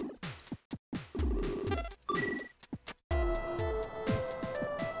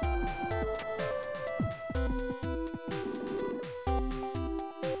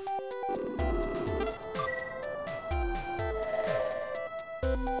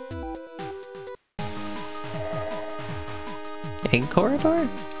 Egg corridor?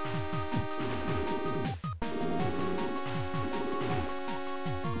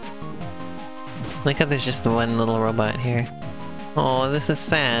 Look how there's just the one little robot here. Oh, this is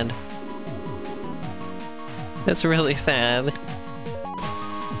sad. That's really sad.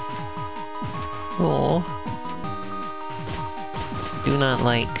 Oh. Do not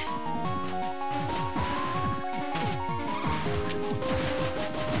like.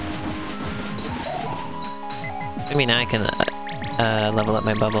 I mean, I can level up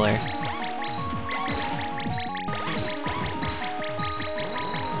my bubbler.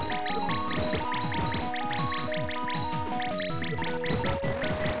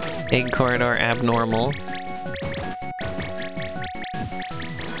 Egg corridor abnormal.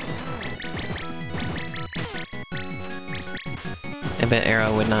 I bet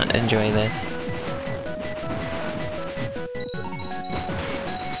Arrow would not enjoy this.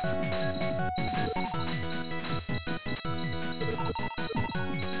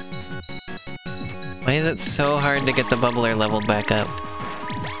 Why is it so hard to get the bubbler leveled back up?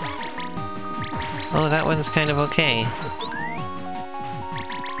 Oh, that one's kind of okay.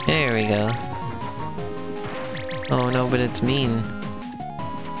 There we go. Oh no, but it's mean.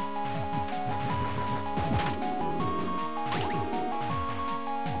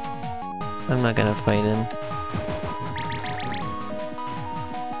 I'm not gonna fight him.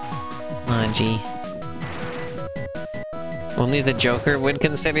 Aw, gee. Only the Joker would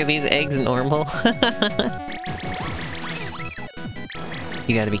consider these eggs normal?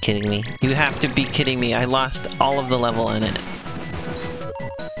 You gotta be kidding me. You have to be kidding me. I lost all of the level on it.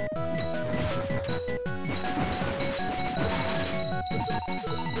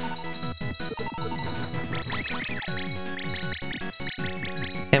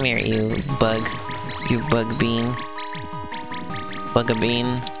 Come here, you bug. You bug bean.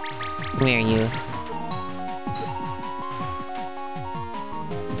 Bug-a-bean. Come here, you.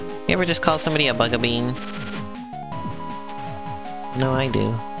 You ever just call somebody a bug-a-bean? No, I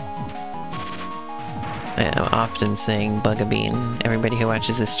do. I am often saying bug-a-bean. Everybody who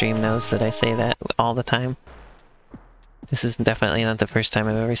watches this stream knows that I say that all the time. This is definitely not the first time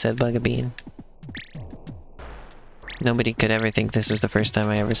I've ever said bug-a-bean. Nobody could ever think this was the first time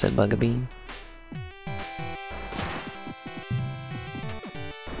I ever said bug-a-bean.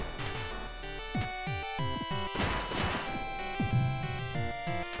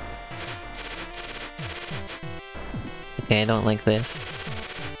 Okay, I don't like this.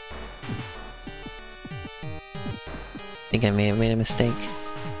 I think I may have made a mistake.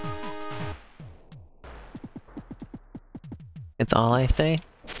 It's all I say?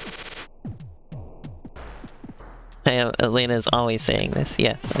 Elena's always saying this.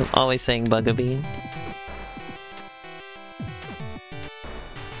 Yes, I'm always saying bug-a-bean.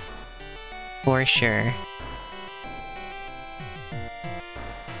 For sure.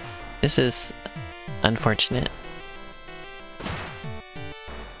 This is unfortunate.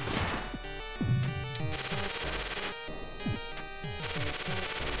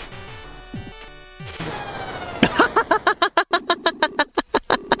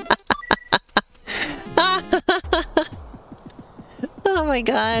 Oh my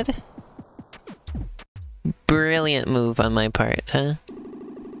god. Brilliant move on my part, huh?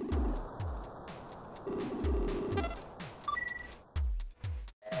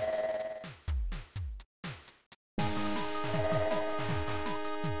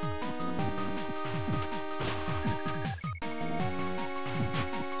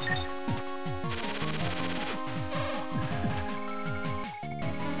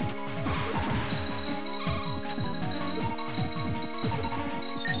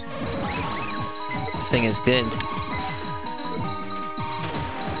 This thing is good.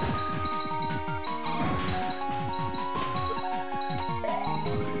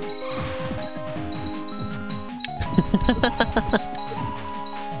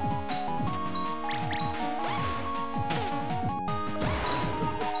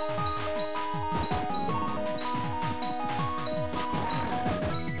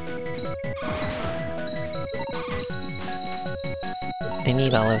 I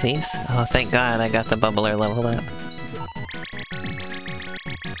need all of these. Oh, thank God I got the bubbler leveled up.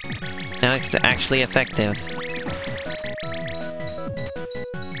 Now it's actually effective.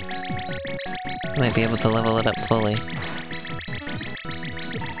 Might be able to level it up fully.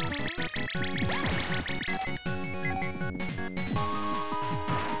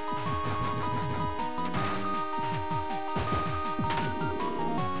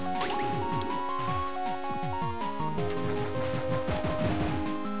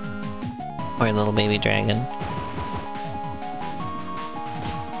 Poor little baby dragon.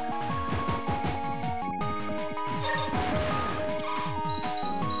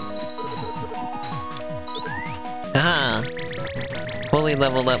 Aha! Fully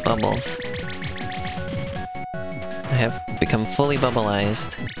leveled up bubbles. I have become fully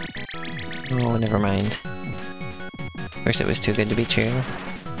bubbleized. Oh, never mind. First it was too good to be true.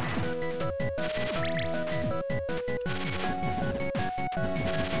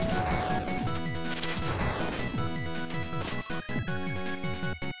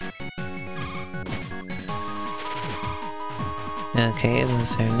 Okay,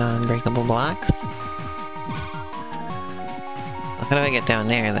 those are non-breakable blocks. How do I get down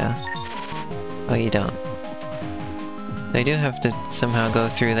there, though? Oh, you don't. So I do have to somehow go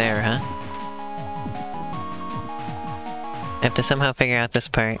through there, huh? I have to somehow figure out this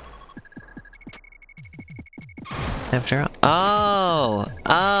part. After all... Oh!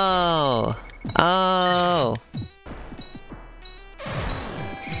 Oh! Oh!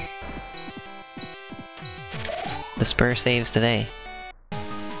 The spur saves the day.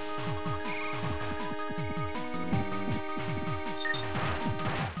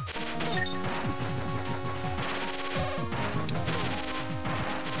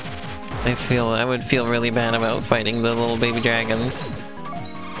 I would feel really bad about fighting the little baby dragons.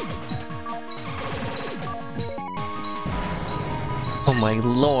 Oh my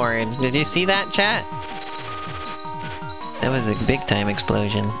lord. Did you see that, chat? That was a big-time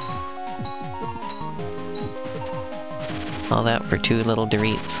explosion. All that for 2 little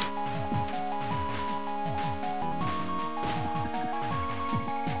Doritos.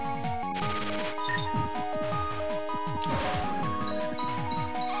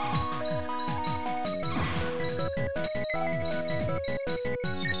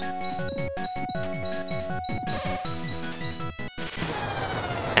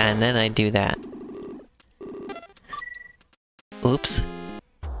 And then I do that. Oops.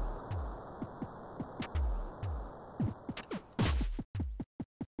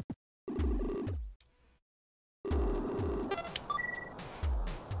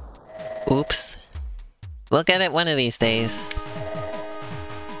 Oops. We'll get it one of these days.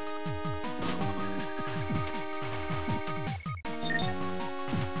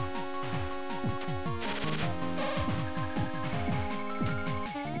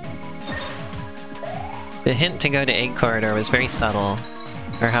 The hint to go to Egg Corridor was very subtle,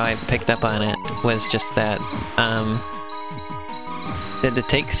 or how I picked up on it was just that, said to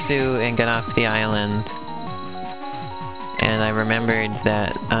take Sue and get off the island, and I remembered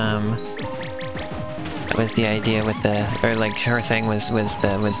that, that was the idea with the, or like her thing was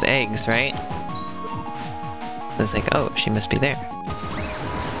the eggs, right? I was like, oh, she must be there.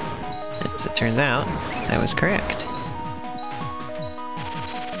 As it turns out, I was correct.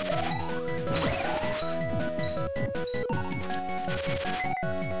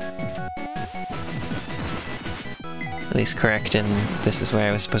 At least correct, and this is where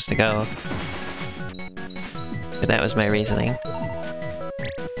I was supposed to go. But that was my reasoning.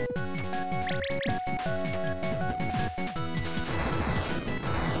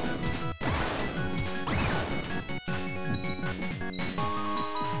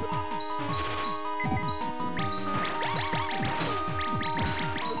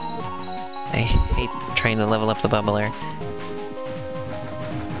 I hate trying to level up the bubbler.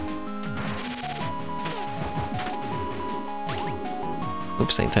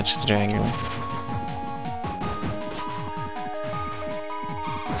 Oops, I touched the dragon.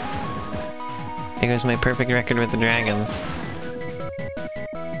 There goes my perfect record with the dragons.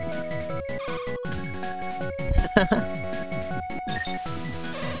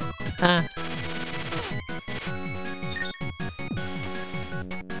 Ah.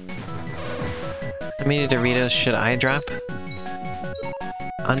 How many Doritos should I drop?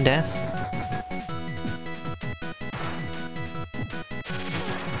 On death?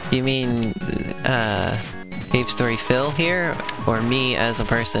 You mean, Cave Story Phil here? Or me as a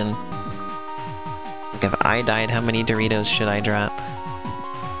person? Like, if I died, how many Doritos should I drop?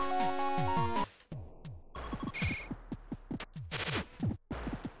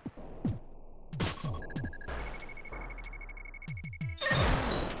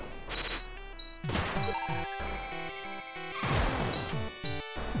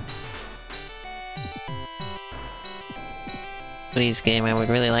 Please, game, I would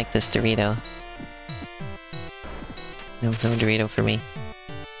really like this Dorito. No Dorito for me.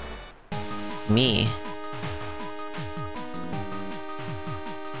 Me?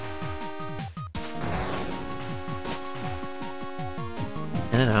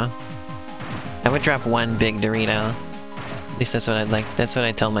 I don't know. I would drop one big Dorito. At least that's what I'd like. That's what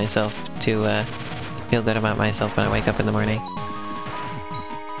I tell myself to feel good about myself when I wake up in the morning.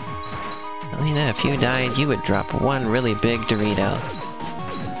 Alina, if you died, you would drop one really big Dorito.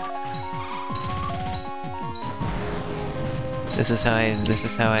 This is how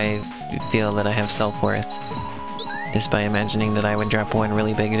I feel that I have self-worth. Is by imagining that I would drop one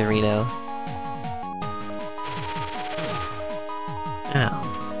really big Dorito. Ow.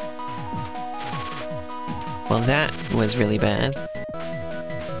 Well, that was really bad.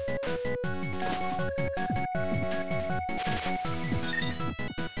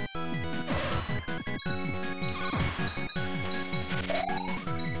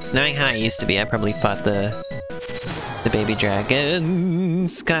 Knowing how I used to be, I probably fought the baby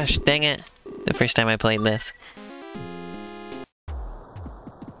dragons. Gosh, dang it. The first time I played this.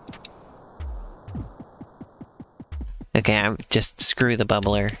 Okay, I'm just screw the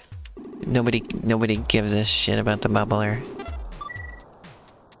bubbler. Nobody gives a shit about the bubbler.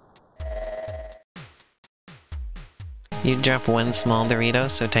 You drop one small Dorito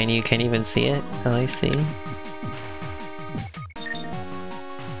so tiny you can't even see it? Oh, I see.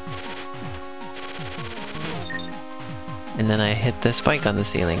 And then I hit the spike on the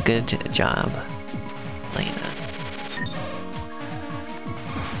ceiling. Good job, Lena.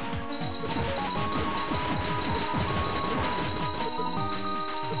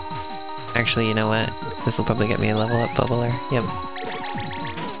 Actually, you know what? This will probably get me a level up bubbler. Yep.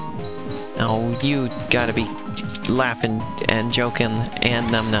 Oh, you gotta be laughing and joking and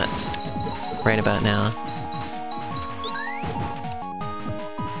numbnuts right about now.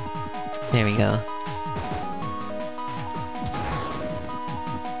 There we go.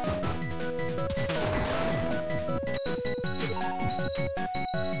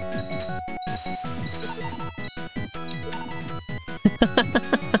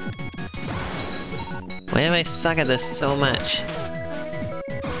 Why do I suck at this so much?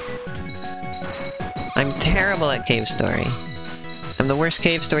 I'm terrible at Cave Story. I'm the worst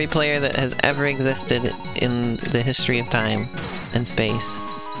Cave Story player that has ever existed in the history of time and space.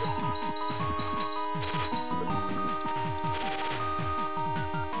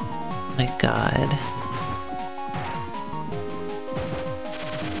 My god.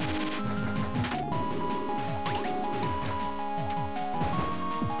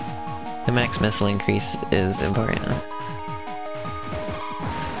 The max missile increase is important.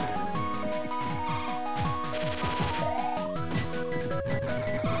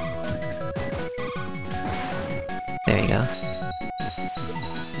 There you go.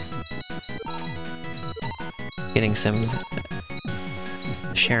 Getting some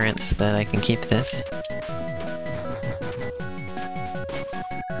assurance that I can keep this.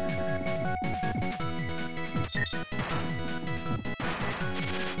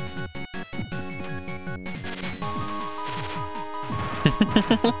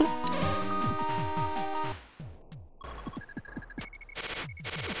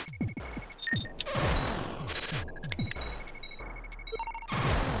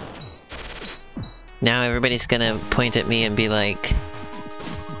 Now everybody's gonna point at me and be like,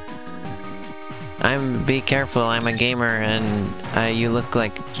 be careful, I'm a gamer and you look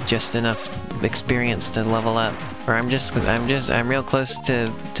like just enough experience to level up. Or I'm real close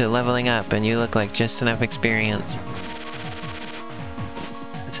to leveling up and you look like just enough experience.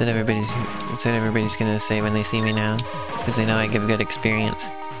 That's what everybody's gonna say when they see me now. Because they know I give good experience.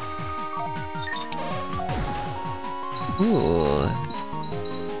 Ooh.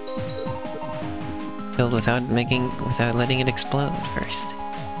 Killed without letting it explode first.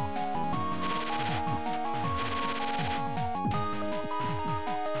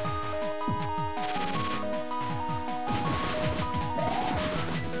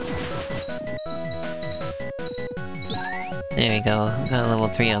 There we go, got level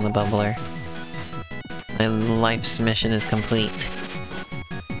 3 on the bubbler. My life's mission is complete.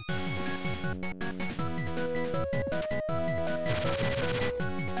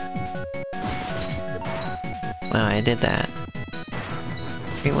 Wow, I did that.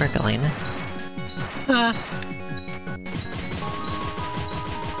 Great work, Elena. Ah!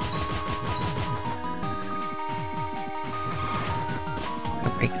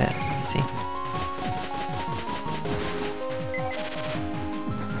 I'll break that, you see.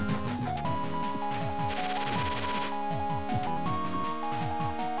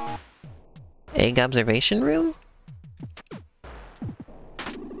 Egg observation room?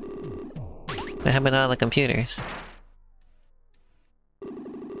 What happened to all the computers?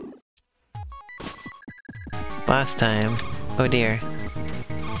 Boss time. Oh dear.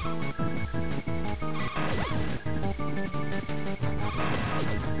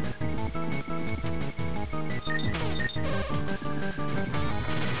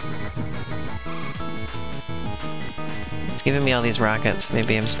 It's giving me all these rockets.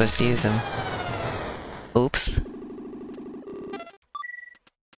 Maybe I'm supposed to use them. Oops.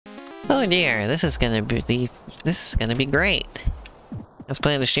 Oh dear, this is gonna be great. I was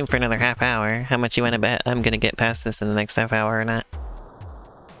planning to stream for another half hour. How much you wanna bet I'm gonna get past this in the next half hour or not?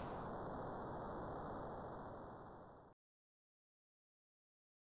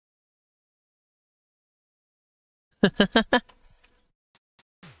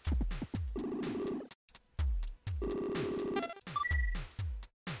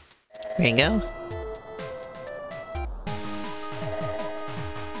 There you go.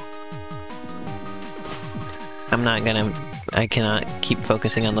 I cannot keep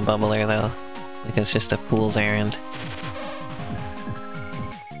focusing on the bubbler though. Like it's just a fool's errand.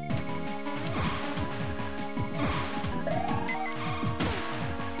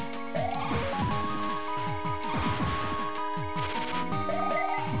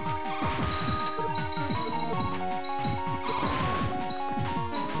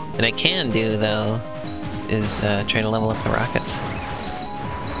 What I can do though is try to level up the rockets.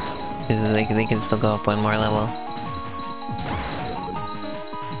 Because they can still go up one more level.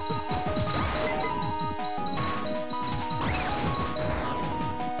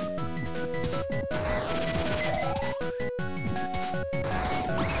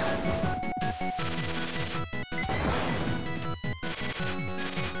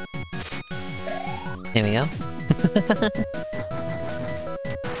 There we go.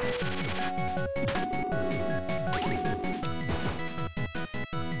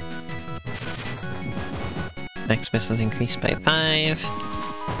 Next missile's increased by 5.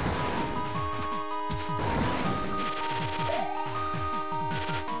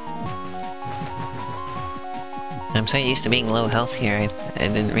 I'm so used to being low health here, I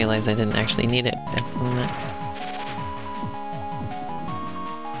didn't realize I didn't actually need it at the moment.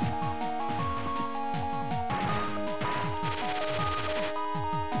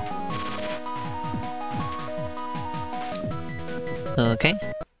 Okay.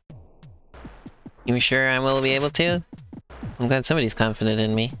 You sure I will be able to? I'm glad somebody's confident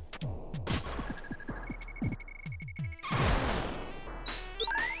in me.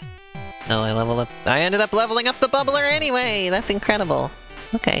 Oh, I leveled up. I ended up leveling up the bubbler anyway! That's incredible.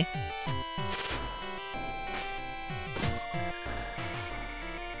 Okay.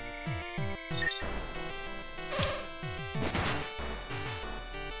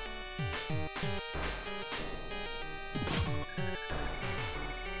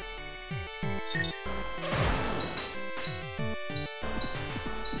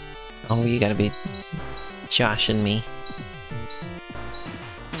 Oh, you gotta be joshing me.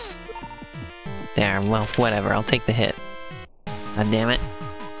 There, well, whatever, I'll take the hit. God damn it.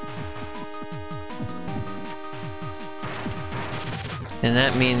 And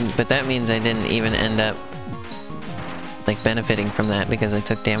that means I didn't even end up, like, benefiting from that because I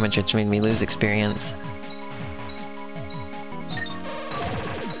took damage which made me lose experience.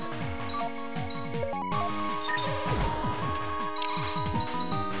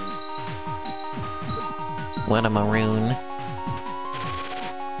 What a maroon.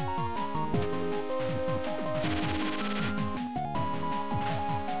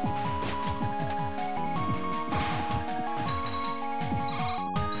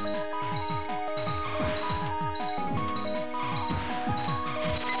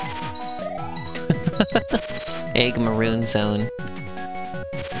 Egg maroon zone.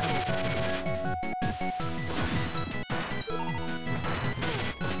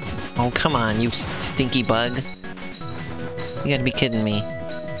 Oh, come on, you stinky bug. You gotta be kidding me.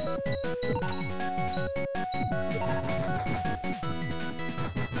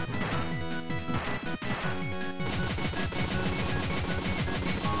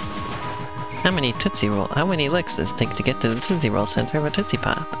 How many licks does it take to get to the Tootsie Roll center of a Tootsie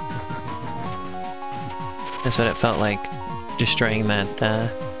Pop? That's what it felt like, destroying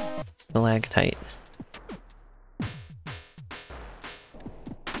that, stalactite.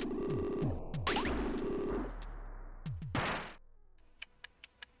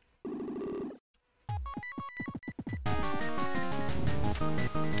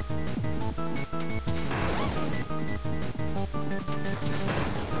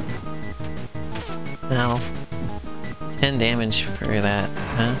 Ow. 10 damage for that,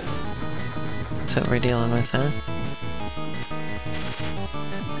 huh? That's what we're dealing with, huh?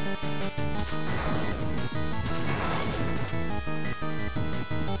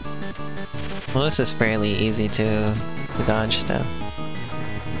 Well, this is fairly easy to dodge stuff.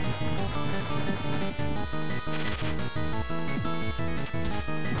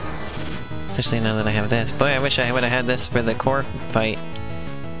 Especially now that I have this. Boy, I wish I would have had this for the core fight.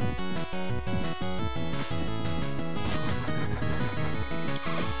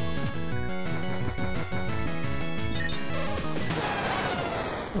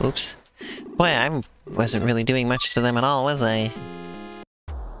 Oops. Boy, I wasn't really doing much to them at all, was I?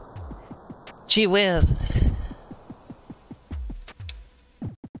 Gee whiz!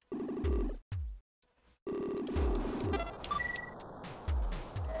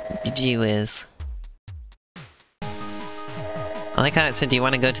 Gee whiz. I like how it said, do you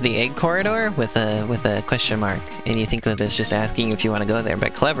want to go to the egg corridor? With a question mark. And you think that it's just asking if you want to go there,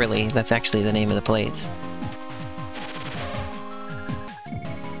 but cleverly, that's actually the name of the place.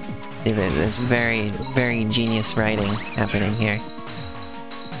 There's very, very genius writing happening here.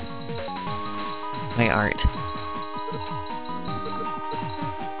 My art.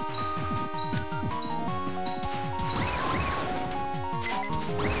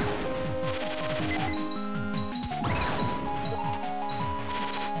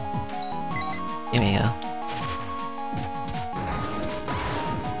 Here we go.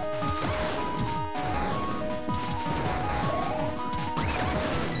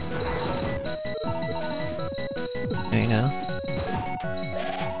 There you go.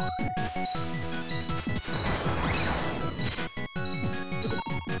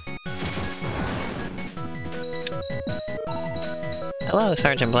 Hello,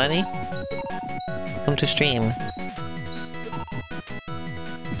 Sergeant Bloody. Welcome to stream.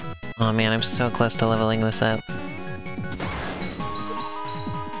 Oh man, I'm so close to leveling this up.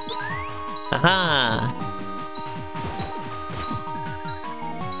 Aha!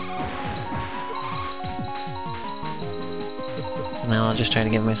 Now I'll just try to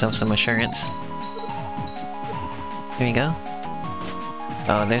give myself some assurance. Here we go.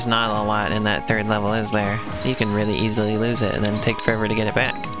 Oh, there's not a lot in that third level, is there? You can really easily lose it and then take forever to get it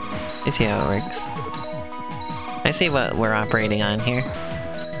back. I see how it works. I see what we're operating on here.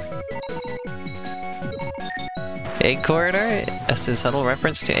 Egg Corridor? That's a subtle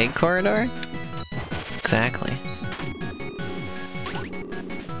reference to Egg Corridor? Exactly.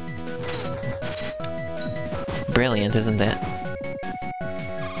 Brilliant, isn't it?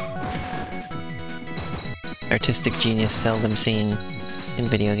 Artistic genius seldom seen in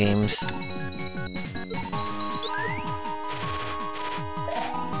video games.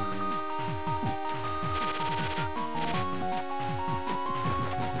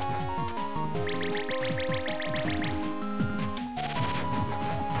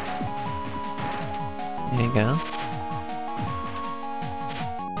 There you go.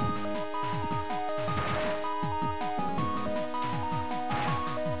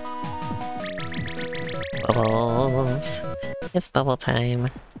 Bubbles. It's bubble time.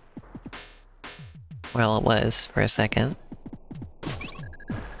 Well, it was for a second.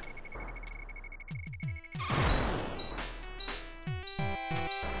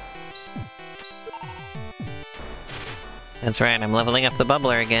 That's right, I'm leveling up the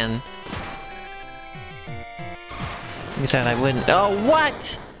bubbler again. You thought I wouldn't— oh,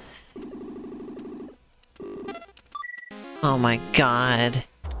 what?! Oh my god.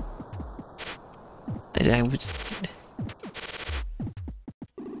 I was—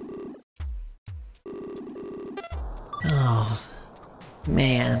 oh,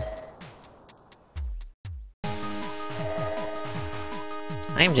 man.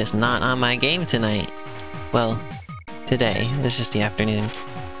 I'm just not on my game tonight. Well, today. It's just the afternoon.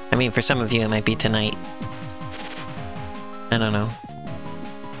 I mean, for some of you it might be tonight. I don't know.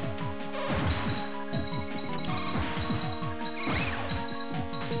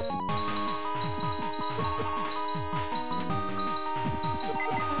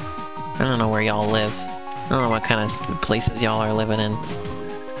 I don't know where y'all live. I don't know what kind of places y'all are living in.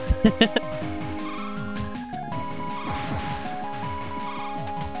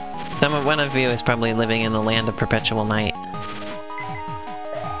 One of you is probably living in the land of perpetual night.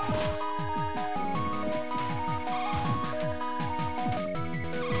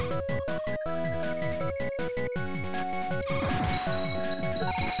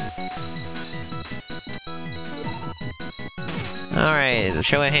 Alright,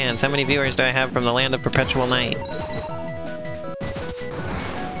 show of hands. How many viewers do I have from the land of perpetual night?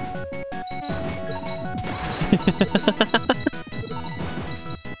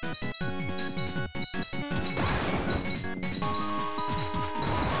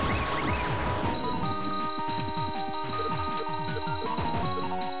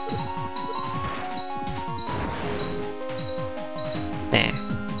 There.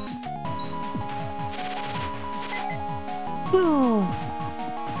 Woo.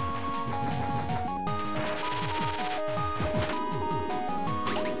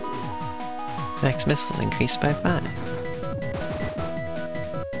 Max missiles increased by 5.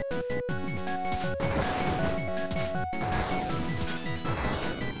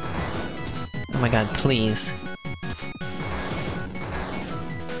 Oh my god, please.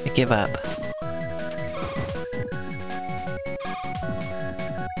 I give up.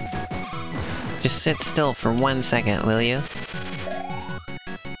 Just sit still for 1 second, will you?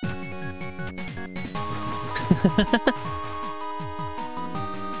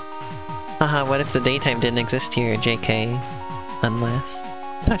 Haha, what if the daytime didn't exist here, JK? Unless...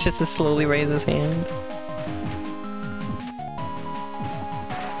 Sasha just slowly raises his hand.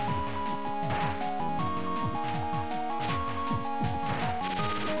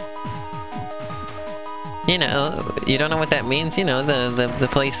 You know, you don't know what that means? You know, the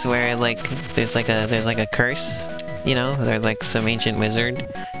place where, like, there's like a curse? You know, they're like some ancient wizard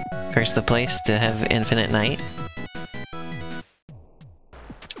cursed the place to have infinite night.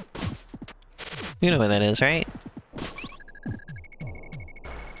 You know what that is, right?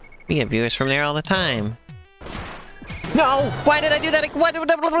 We get viewers from there all the time. No! Why did I do that? What? I'm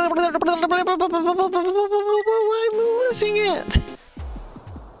losing it!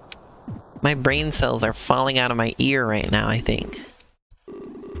 My brain cells are falling out of my ear right now, I think.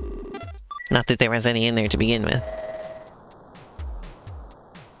 Not that there was any in there to begin with.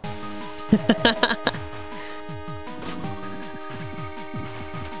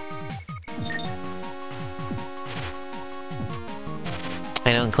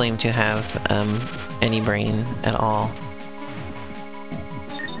 I don't claim to have any brain at all.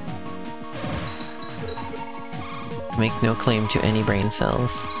 Make no claim to any brain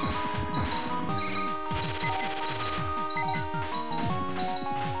cells.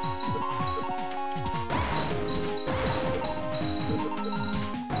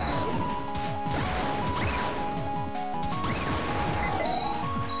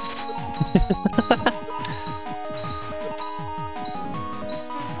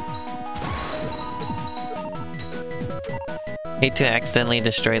 Hate to accidentally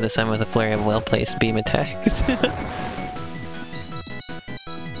destroy the sun with a flurry of well-placed beam attacks.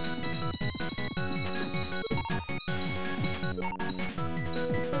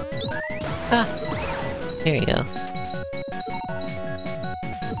 Ah! Here you go.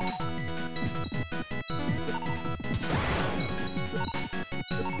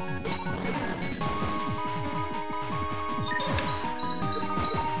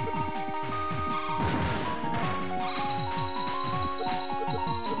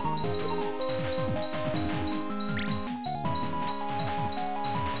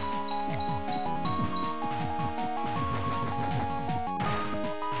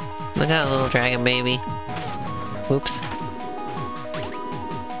 Look out, little dragon baby. Whoops.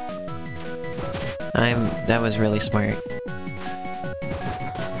 That was really smart.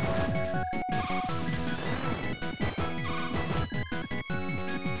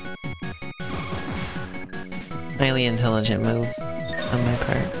 Highly intelligent move on my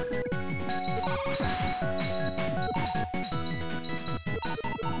part.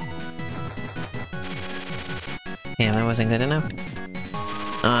 Damn, that wasn't good enough.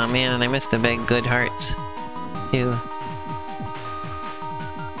 Aw, man, and I missed the big good hearts, too.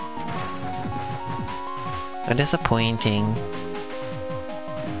 So disappointing.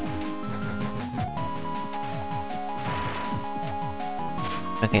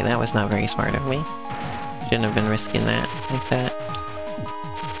 Okay, that was not very smart of me. Shouldn't have been risking that like that.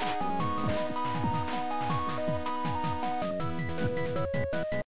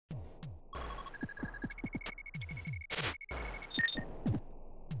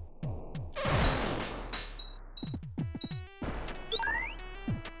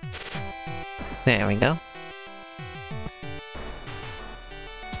 There we go.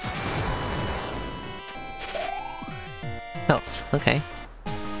 Health, okay.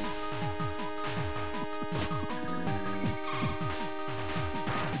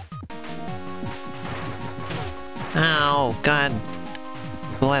 Ow, God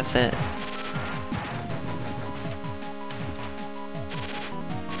bless it.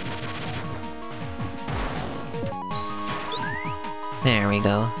 There we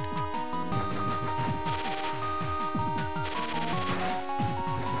go.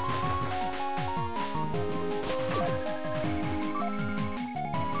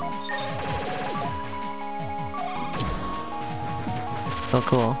 Oh,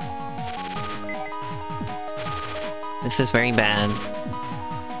 cool. This is very bad.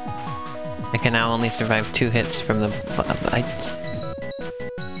 I can now only survive 2 hits from the... I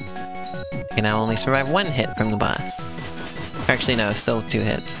can now only survive 1 hit from the boss. Actually, no, still 2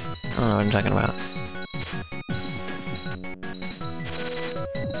 hits. I don't know what I'm talking about.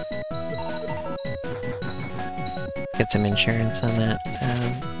 Let's get some insurance on that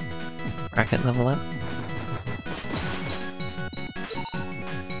rocket level up.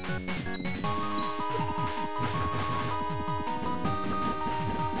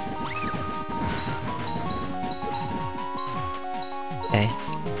 Okay.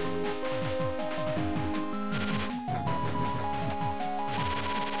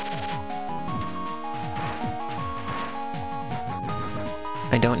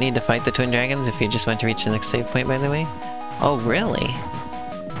 I don't need to fight the twin dragons if you just want to reach the next save point, by the way. Oh, really?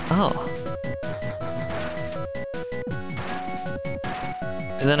 Oh.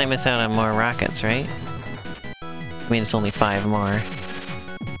 And then I miss out on more rockets, right? I mean, it's only 5 more.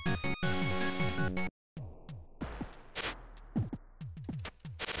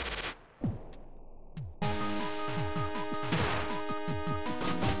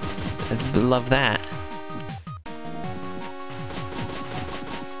 I love that.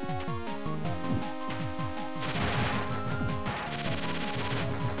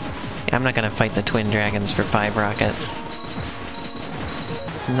 Yeah, I'm not gonna fight the twin dragons for 5 rockets.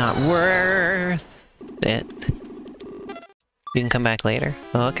 It's not worth it. You can come back later?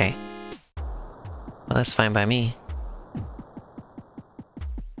 Oh, okay. Well, that's fine by me.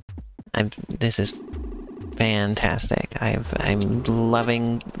 This is fantastic. I'm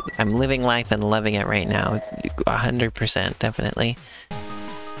living life and loving it right now. 100%, definitely.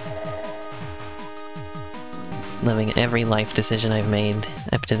 loving every life decision I've made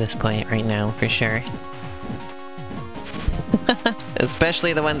up to this point right now, for sure.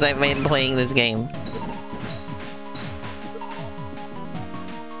 Especially the ones I've made playing this game.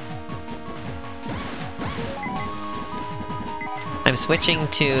 I'm switching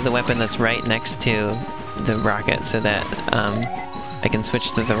to the weapon that's right next to the rocket so that I can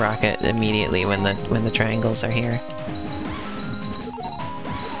switch to the rocket immediately when the triangles are here.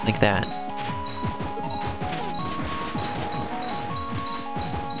 Like that.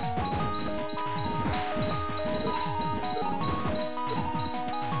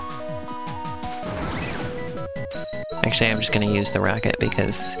 Actually, I'm just gonna use the rocket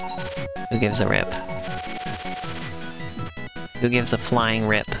because who gives a rip? Who gives a flying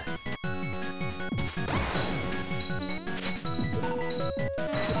rip?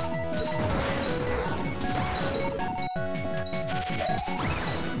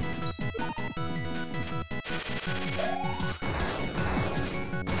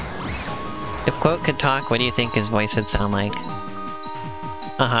 If Quote could talk, what do you think his voice would sound like?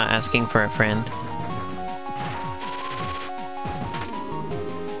 Asking for a friend.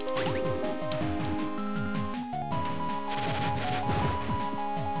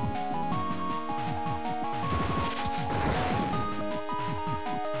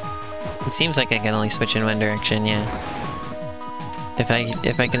 It seems like I can only switch in one direction, yeah. If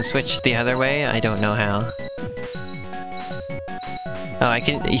I can switch the other way, I don't know how. Oh, I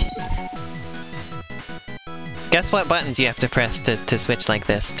can... Guess what buttons you have to press to switch like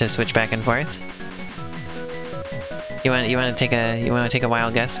this, to switch back and forth? You want to take a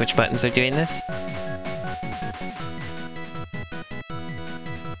wild guess which buttons are doing this?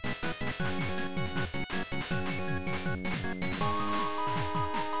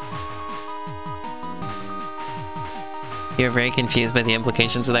 You're very confused by the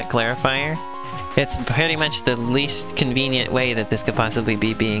implications of that clarifier? It's pretty much the least convenient way that this could possibly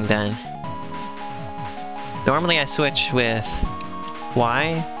be being done. Normally I switch with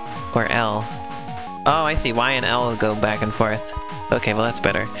Y or L. Oh, I see. Y and L go back and forth. Okay, well that's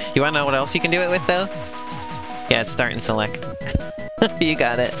better. You wanna know what else you can do it with, though? Yeah, it's start and select. You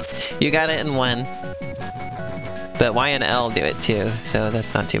got it. You got it in one. But Y and L do it too, so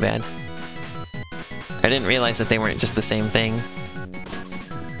that's not too bad. I didn't realize that they weren't just the same thing.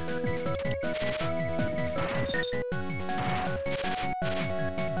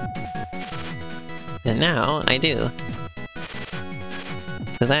 And now, I do.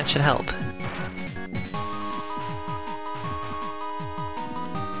 So that should help.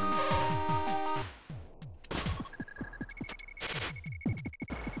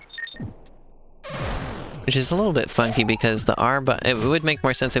 Which is a little bit funky because the R button... It would make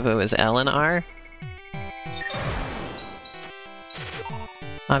more sense if it was L and R.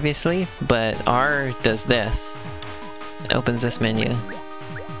 Obviously, but R does this. It opens this menu.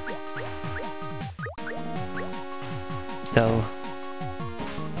 So...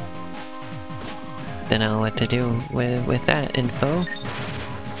 don't know what to do with that info.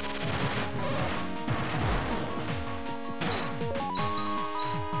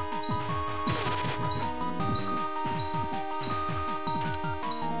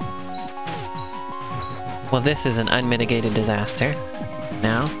 Well, this is an unmitigated disaster.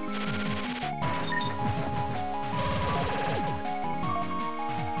 Now.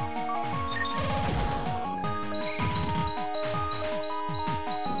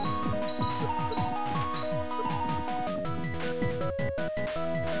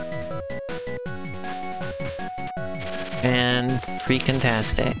 And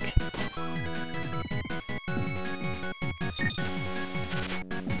freaking-tastic.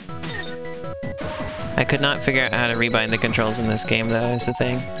 I could not figure out how to rebind the controls in this game, though, is the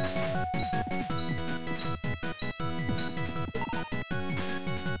thing.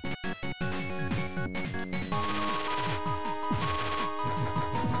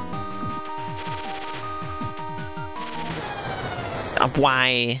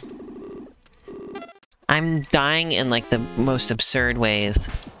 Why? I'm dying in, like, the most absurd ways.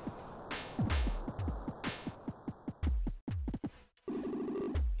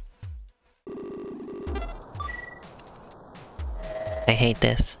 I hate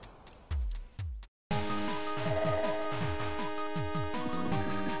this.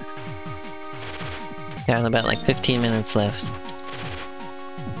 Got about like 15 minutes left.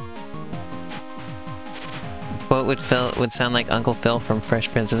 What would sound like Uncle Phil from Fresh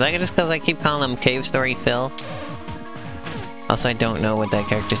Prince? Is that just because I keep calling him Cave Story Phil? Also, I don't know what that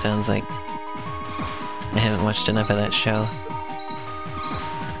character sounds like. I haven't watched enough of that show.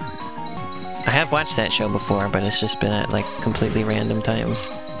 I have watched that show before, but it's just been at, like, completely random times.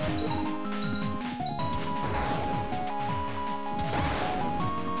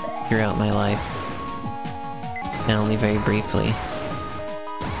 throughout my life. And only very briefly.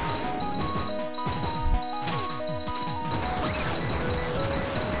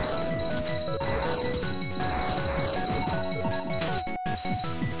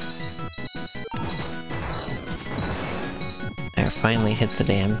 I finally hit the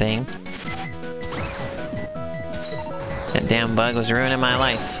damn thing. That damn bug was ruining my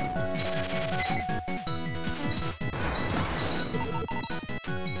life.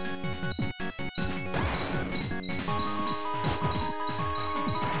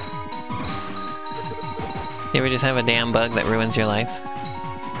 You ever just have a damn bug that ruins your life?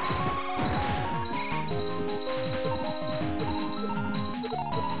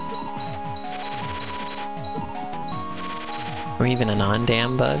 Or even a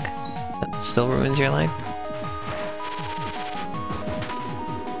non-damn bug that still ruins your life?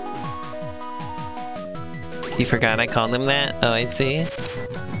 You forgot I called him that? Oh, I see.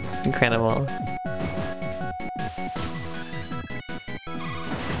 Incredible.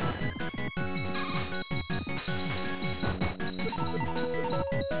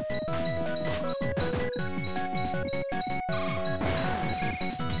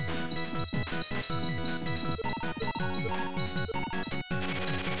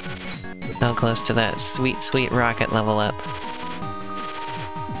 So close to that sweet, sweet rocket level up.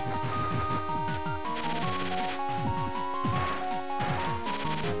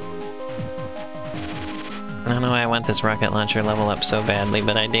 I don't know why I want this rocket launcher level up so badly,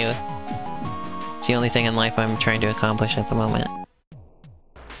 but I do. It's the only thing in life I'm trying to accomplish at the moment.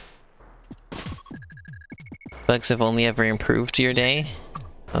 Bugs have only ever improved your day?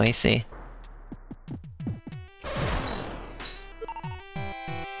 Oh, I see.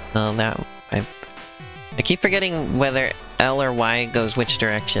 Well, that... I keep forgetting whether L or Y goes which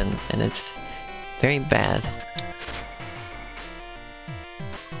direction, and it's very bad.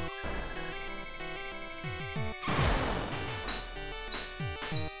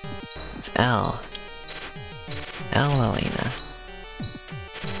 It's L. L, Elena.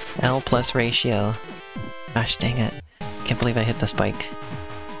 L plus ratio. Gosh dang it. Can't believe I hit the spike.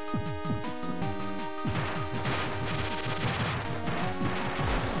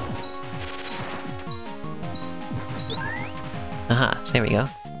 Aha, there we go.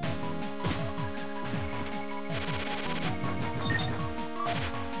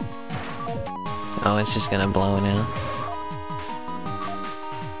 Oh, it's just gonna blow now.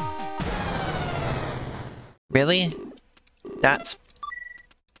 Really? That's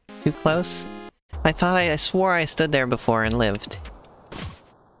too close? I swore I stood there before and lived.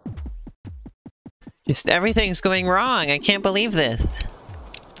 Just everything's going wrong, I can't believe this.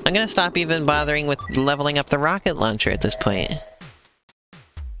 I'm gonna stop even bothering with leveling up the rocket launcher at this point.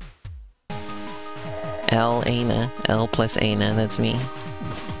 L, Ana. L plus Ana, that's me.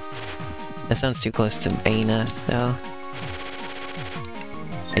 That sounds too close to anus, though.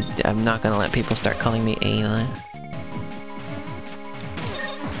 I'm not gonna let people start calling me Ana.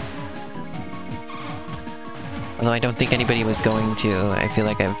 Although I don't think anybody was going to. I feel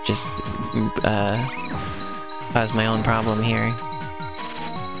like I've just caused my own problem here.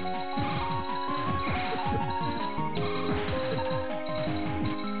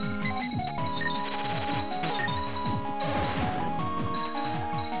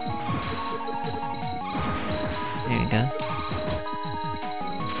 There you go.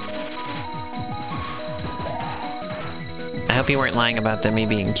 I hope you weren't lying about the me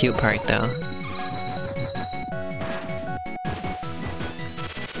being cute part, though.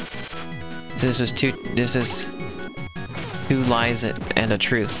 So this was two lies and a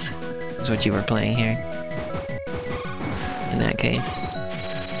truth, is what you were playing here. In that case.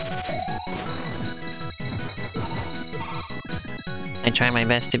 I try my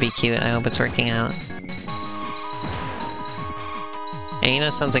best to be cute, I hope it's working out.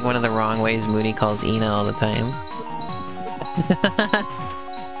 Ana sounds like one of the wrong ways Moody calls Ina all the time.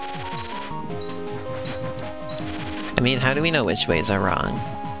 I mean, how do we know which ways are wrong?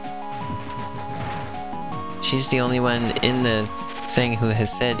 She's the only one in the thing who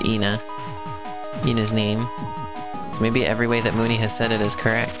has said Ina's name. Maybe every way that Mooney has said it is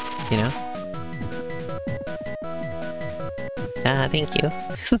correct, you know? Ah, thank you.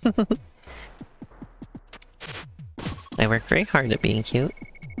 I work very hard at being cute.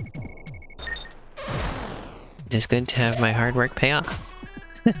 It is good to have my hard work pay off.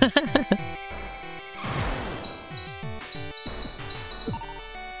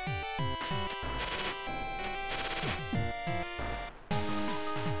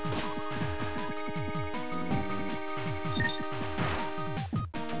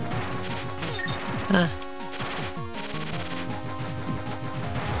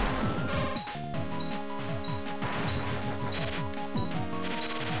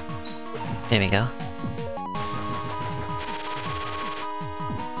 There we go.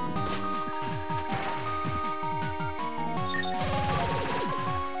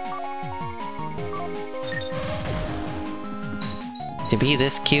 To be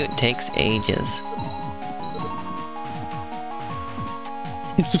this cute takes ages.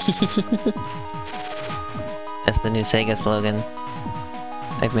 That's the new Sega slogan.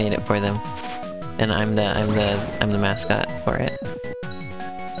 I've made it for them. And I'm the mascot for it.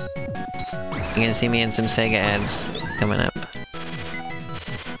 You're gonna see me in some Sega ads coming up.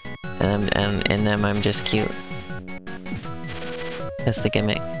 And in them I'm just cute. That's the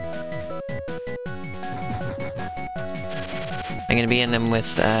gimmick. I'm gonna be in them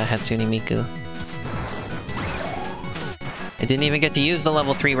with Hatsune Miku. I didn't even get to use the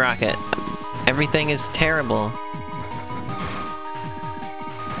level 3 rocket. Everything is terrible.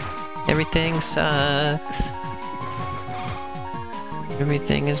 Everything sucks.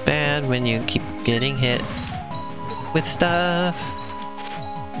 Everything is bad when you keep getting hit with stuff.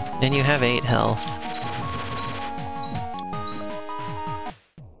 And you have 8 health.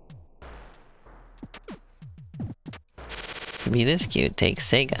 To be this cute takes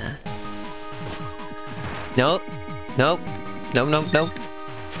Sega. Nope. Nope. Nope, nope, nope.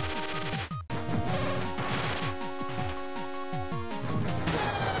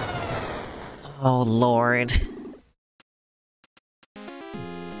 Oh, Lord.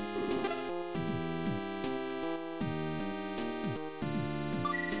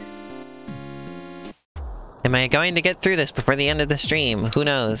 Am I going to get through this before the end of the stream? Who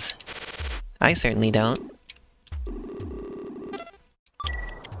knows? I certainly don't.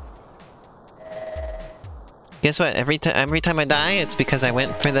 Guess what? Every time I die, it's because I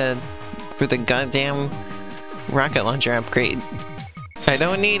went for the goddamn rocket launcher upgrade. I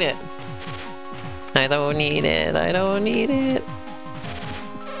don't need it. I don't need it. I don't need it.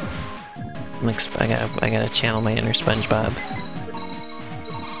 I gotta channel my inner SpongeBob.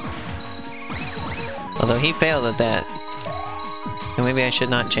 Although he failed at that. And maybe I should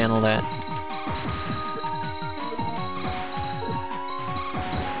not channel that.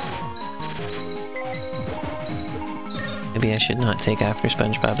 Maybe I should not take after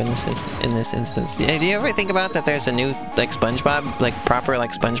SpongeBob in this instance. Do you ever think about that there's a new, like, SpongeBob, like, proper,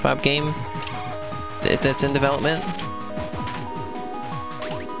 like, SpongeBob game that's in development?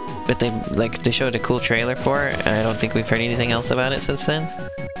 But they showed a cool trailer for it, and I don't think we've heard anything else about it since then.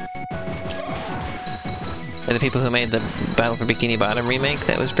 Or the people who made the Battle for Bikini Bottom remake,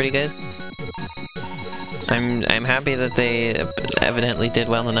 that was pretty good. I'm happy that they evidently did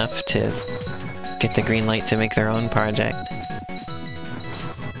well enough to get the green light to make their own project.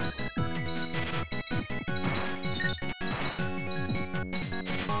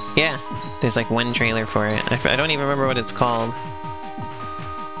 Yeah, there's like one trailer for it. I don't even remember what it's called.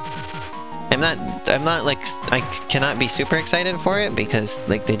 I'm not like, I cannot be super excited for it because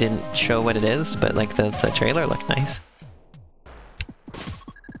like they didn't show what it is, but like the trailer looked nice.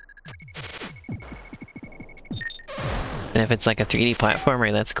 And if it's like a 3D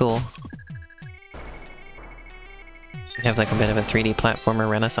platformer, that's cool. We have like a bit of a 3D platformer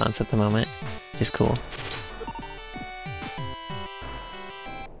renaissance at the moment, which is cool.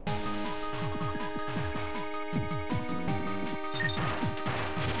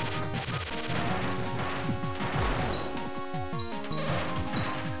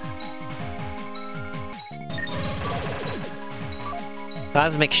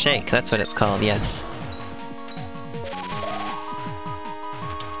 Cosmic Shake, that's what it's called, yes.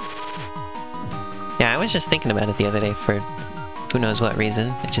 Yeah, I was just thinking about it the other day for who knows what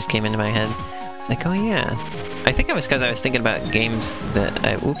reason. It just came into my head. It's like, oh yeah. I think it was because I was thinking about games that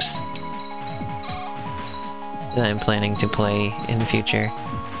that I'm planning to play in the future.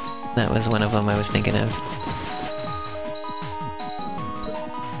 That was one of them I was thinking of.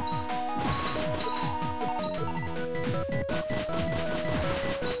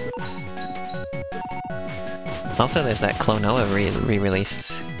 Also, there's that Klonoa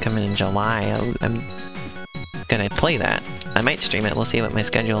re-release coming in July. I'm gonna play that. I might stream it. We'll see what my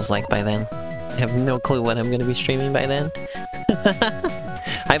schedule's like by then. I have no clue what I'm gonna be streaming by then.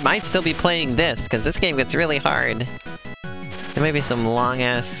 I might still be playing this, because this game gets really hard. There may be some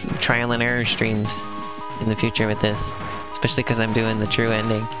long-ass trial and error streams in the future with this. Especially because I'm doing the true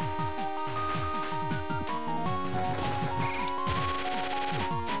ending.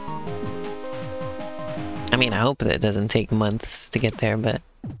 I mean, I hope that it doesn't take months to get there, but...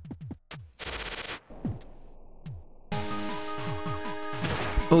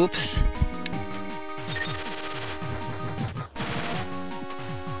 Oops.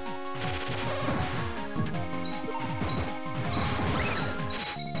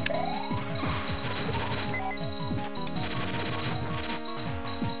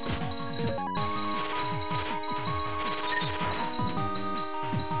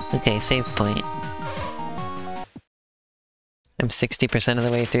 Okay, save point. I'm 60% of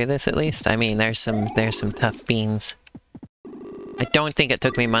the way through this, at least. I mean, there's some tough beans. I don't think it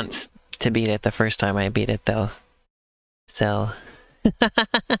took me months to beat it the first time I beat it, though. So...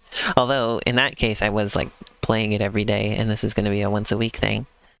 Although, in that case, I was, like, playing it every day, and this is going to be a once-a-week thing.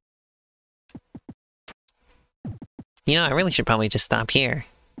 You know, I really should probably just stop here.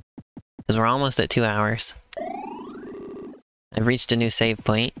 Because we're almost at 2 hours. I've reached a new save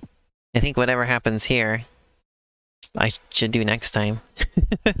point. I think whatever happens here, I should do next time.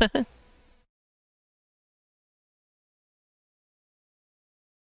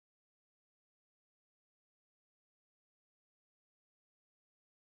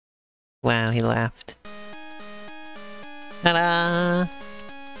 Wow, he laughed. Ta-da!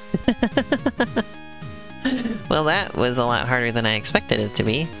 Well, that was a lot harder than I expected it to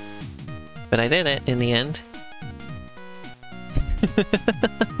be. But I did it in the end.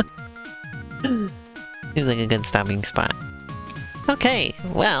 Seems like a good stopping spot. Okay,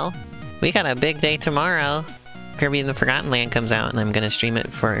 well, we got a big day tomorrow. Kirby in the Forgotten Land comes out, and I'm gonna stream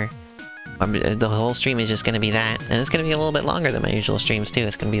it for... the whole stream is just gonna be that. And it's gonna be a little bit longer than my usual streams, too.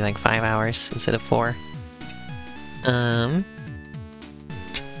 It's gonna be like 5 hours instead of 4.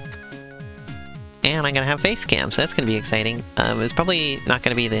 And I'm gonna have face cam, so that's gonna be exciting. It's probably not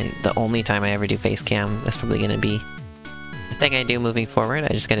gonna be the only time I ever do face cam. That's probably gonna be the thing I do moving forward. I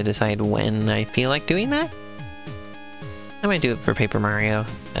just gotta decide when I feel like doing that. I might do it for Paper Mario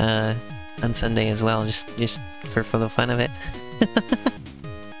on Sunday as well, just for the fun of it.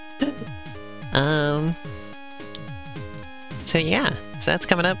 So yeah, so that's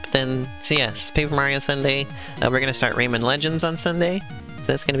coming up. Then, so yes, Paper Mario Sunday. We're gonna start Rayman Legends on Sunday,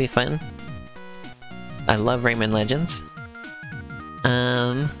 so that's gonna be fun. I love Rayman Legends.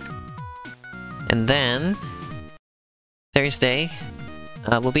 And then Thursday,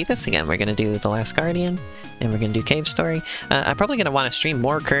 we'll beat this again. We're gonna do The Last Guardian, and we're gonna do Cave Story. I'm probably gonna want to stream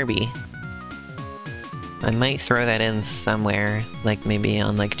more Kirby. I might throw that in somewhere, like maybe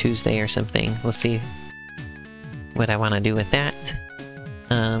on like Tuesday or something. We'll see what I want to do with that.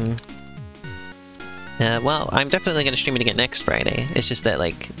 Well, I'm definitely gonna stream it again next Friday. It's just that,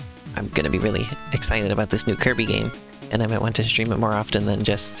 like, I'm gonna be really excited about this new Kirby game, and I might want to stream it more often than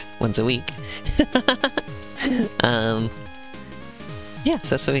just once a week. Yeah,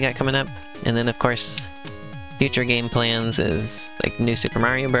 so that's what we got coming up. And then, of course, future game plans is, like, new Super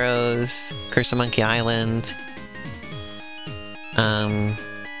Mario Bros., Curse of Monkey Island,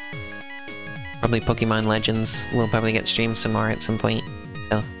 probably Pokemon Legends will probably get streamed some more at some point,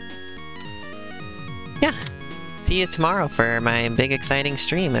 so... yeah! See you tomorrow for my big exciting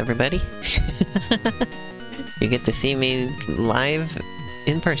stream, everybody! You get to see me live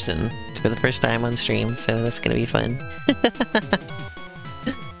in person for the first time on stream, so that's gonna be fun.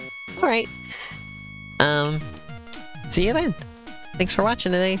 Alright. See you then. Thanks for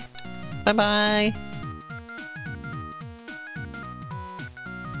watching today. Bye-bye.